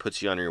head and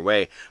puts you on your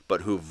way,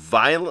 but who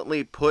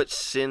violently puts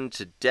sin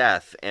to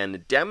death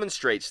and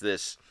demonstrates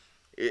this.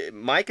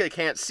 Micah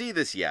can't see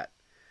this yet,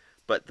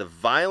 but the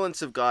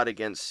violence of God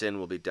against sin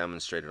will be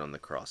demonstrated on the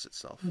cross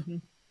itself. Mm-hmm.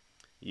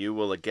 You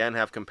will again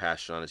have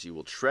compassion on us. You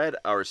will tread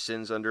our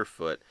sins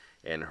underfoot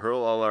and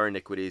hurl all our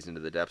iniquities into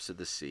the depths of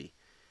the sea.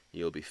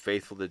 You will be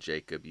faithful to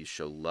Jacob. You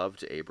show love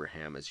to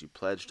Abraham as you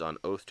pledged on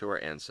oath to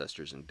our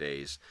ancestors in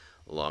days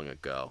long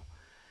ago.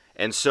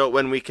 And so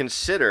when we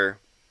consider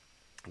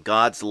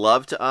God's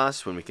love to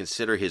us, when we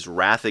consider his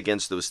wrath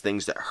against those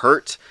things that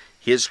hurt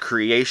his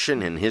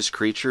creation and his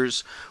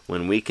creatures,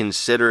 when we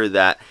consider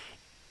that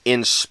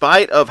in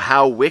spite of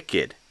how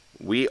wicked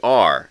we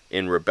are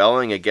in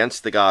rebelling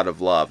against the God of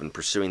love and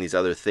pursuing these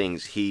other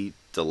things, he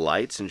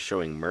delights in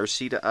showing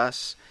mercy to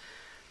us.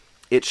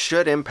 It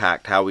should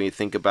impact how we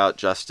think about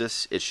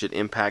justice. It should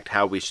impact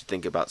how we should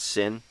think about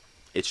sin.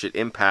 It should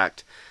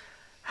impact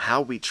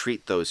how we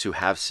treat those who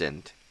have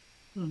sinned.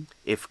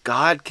 If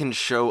God can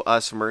show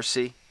us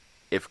mercy,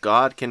 if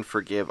God can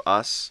forgive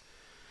us,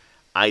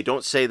 I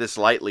don't say this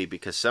lightly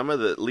because some of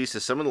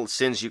the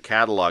sins you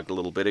cataloged a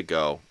little bit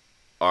ago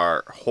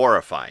are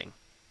horrifying.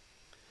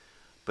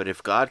 But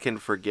if God can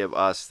forgive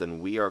us, then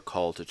we are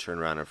called to turn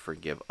around and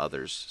forgive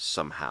others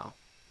somehow.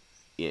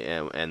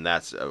 And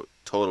that's a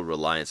total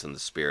reliance on the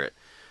Spirit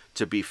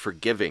to be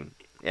forgiving.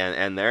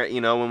 And there,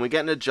 when we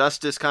get into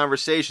justice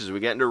conversations,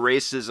 we get into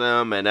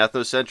racism and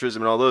ethnocentrism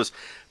and all those,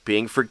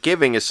 being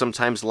forgiving is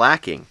sometimes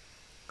lacking.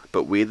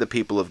 But we, the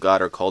people of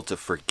God, are called to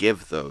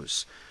forgive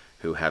those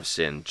who have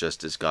sinned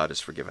just as God has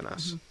forgiven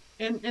us.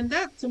 And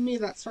that, to me,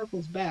 that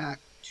circles back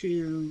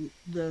to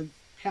the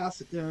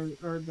passage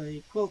or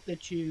the quote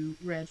that you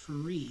read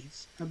from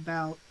Reeves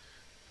about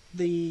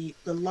the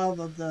love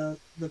of the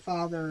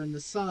Father and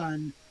the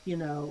Son,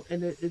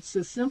 and it's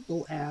as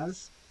simple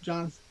as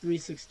John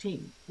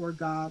 3:16, for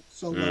God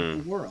so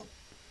loved the world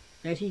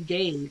that he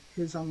gave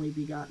his only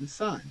begotten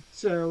Son.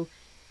 So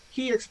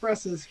he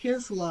expresses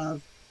his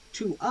love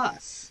to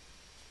us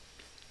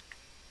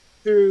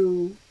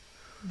through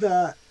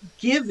the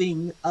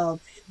giving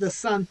of the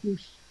Son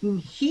whom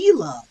he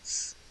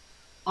loves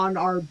on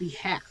our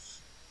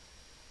behalf.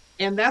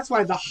 And that's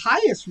why the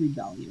highest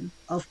rebellion,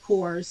 of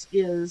course,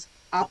 is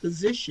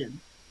opposition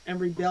and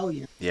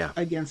rebellion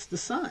against the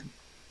Son.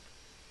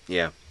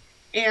 Yeah.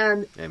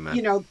 And,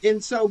 Amen.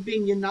 And so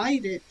being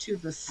united to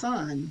the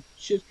Son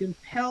should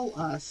compel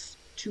us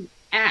to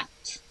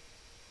act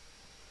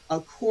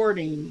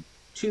according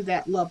to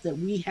that love that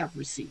we have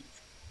received.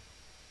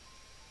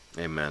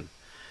 Amen.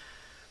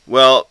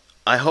 Well,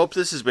 I hope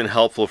this has been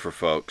helpful for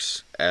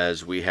folks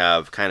as we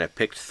have kind of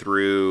picked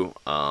through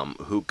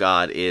who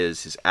God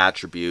is, his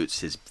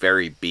attributes, his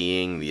very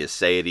being, the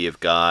aseity of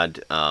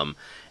God,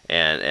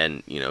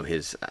 and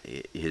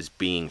his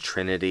being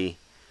Trinity.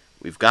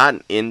 We've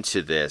gotten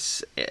into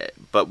this,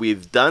 but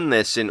we've done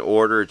this in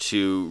order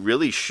to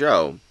really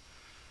show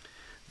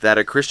that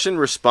a Christian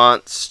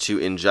response to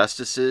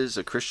injustices,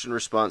 a Christian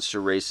response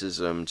to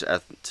racism,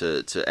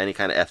 to any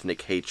kind of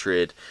ethnic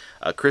hatred,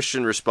 a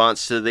Christian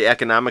response to the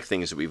economic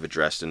things that we've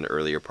addressed in the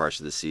earlier parts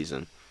of the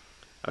season,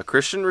 a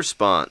Christian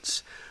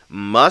response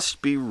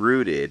must be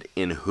rooted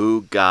in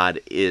who God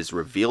is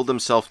revealed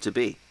himself to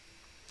be.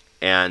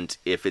 And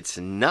if it's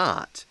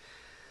not,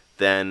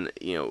 then,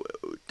 it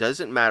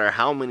doesn't matter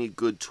how many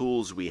good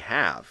tools we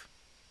have,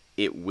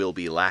 it will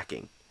be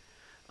lacking.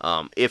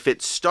 If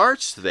it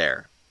starts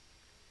there,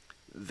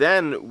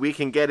 then we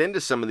can get into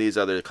some of these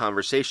other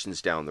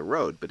conversations down the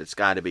road, but it's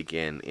got to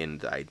begin in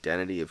the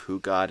identity of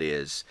who God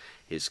is,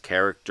 his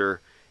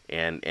character,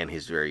 and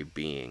his very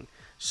being.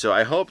 So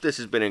I hope this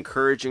has been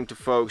encouraging to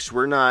folks.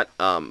 We're not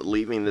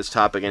leaving this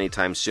topic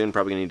anytime soon.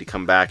 Probably going to need to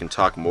come back and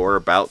talk more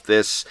about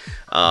this,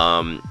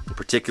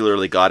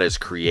 particularly God as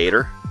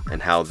creator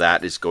and how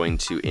that is going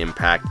to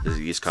impact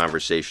these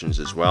conversations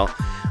as well.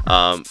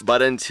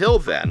 But until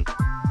then,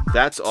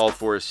 that's all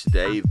for us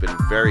today. You've been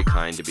very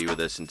kind to be with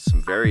us in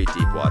some very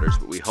deep waters,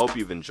 but we hope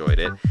you've enjoyed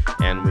it,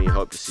 and we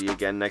hope to see you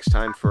again next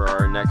time for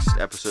our next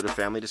episode of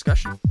Family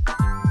Discussion.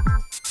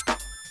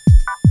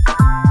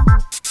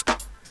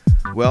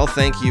 Well,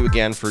 thank you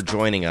again for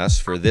joining us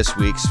for this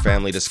week's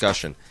Family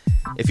Discussion.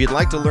 If you'd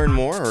like to learn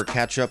more or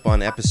catch up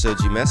on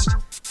episodes you missed,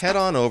 head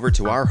on over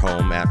to our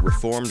home at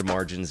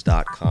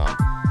reformedmargins.com.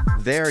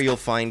 There you'll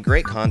find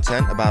great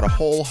content about a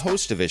whole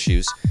host of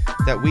issues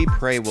that we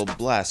pray will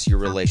bless your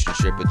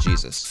relationship with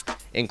Jesus,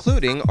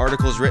 including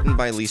articles written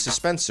by Lisa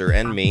Spencer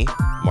and me,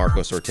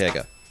 Marcos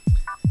Ortega.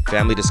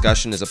 Family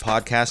Discussion is a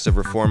podcast of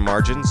Reformed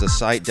Margins, a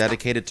site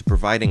dedicated to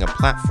providing a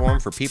platform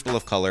for people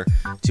of color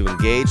to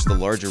engage the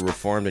larger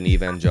Reformed and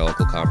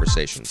evangelical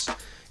conversations.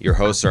 Your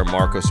hosts are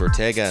Marcos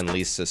Ortega and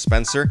Lisa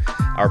Spencer.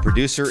 Our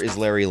producer is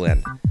Larry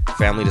Lynn.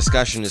 Family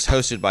Discussion is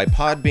hosted by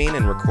Podbean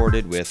and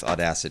recorded with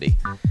Audacity.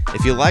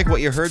 If you like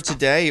what you heard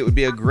today, it would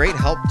be a great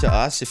help to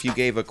us if you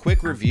gave a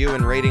quick review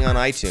and rating on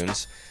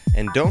iTunes.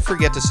 And don't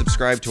forget to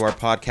subscribe to our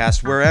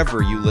podcast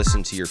wherever you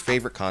listen to your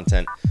favorite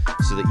content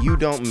so that you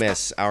don't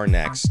miss our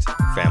next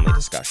Family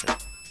Discussion.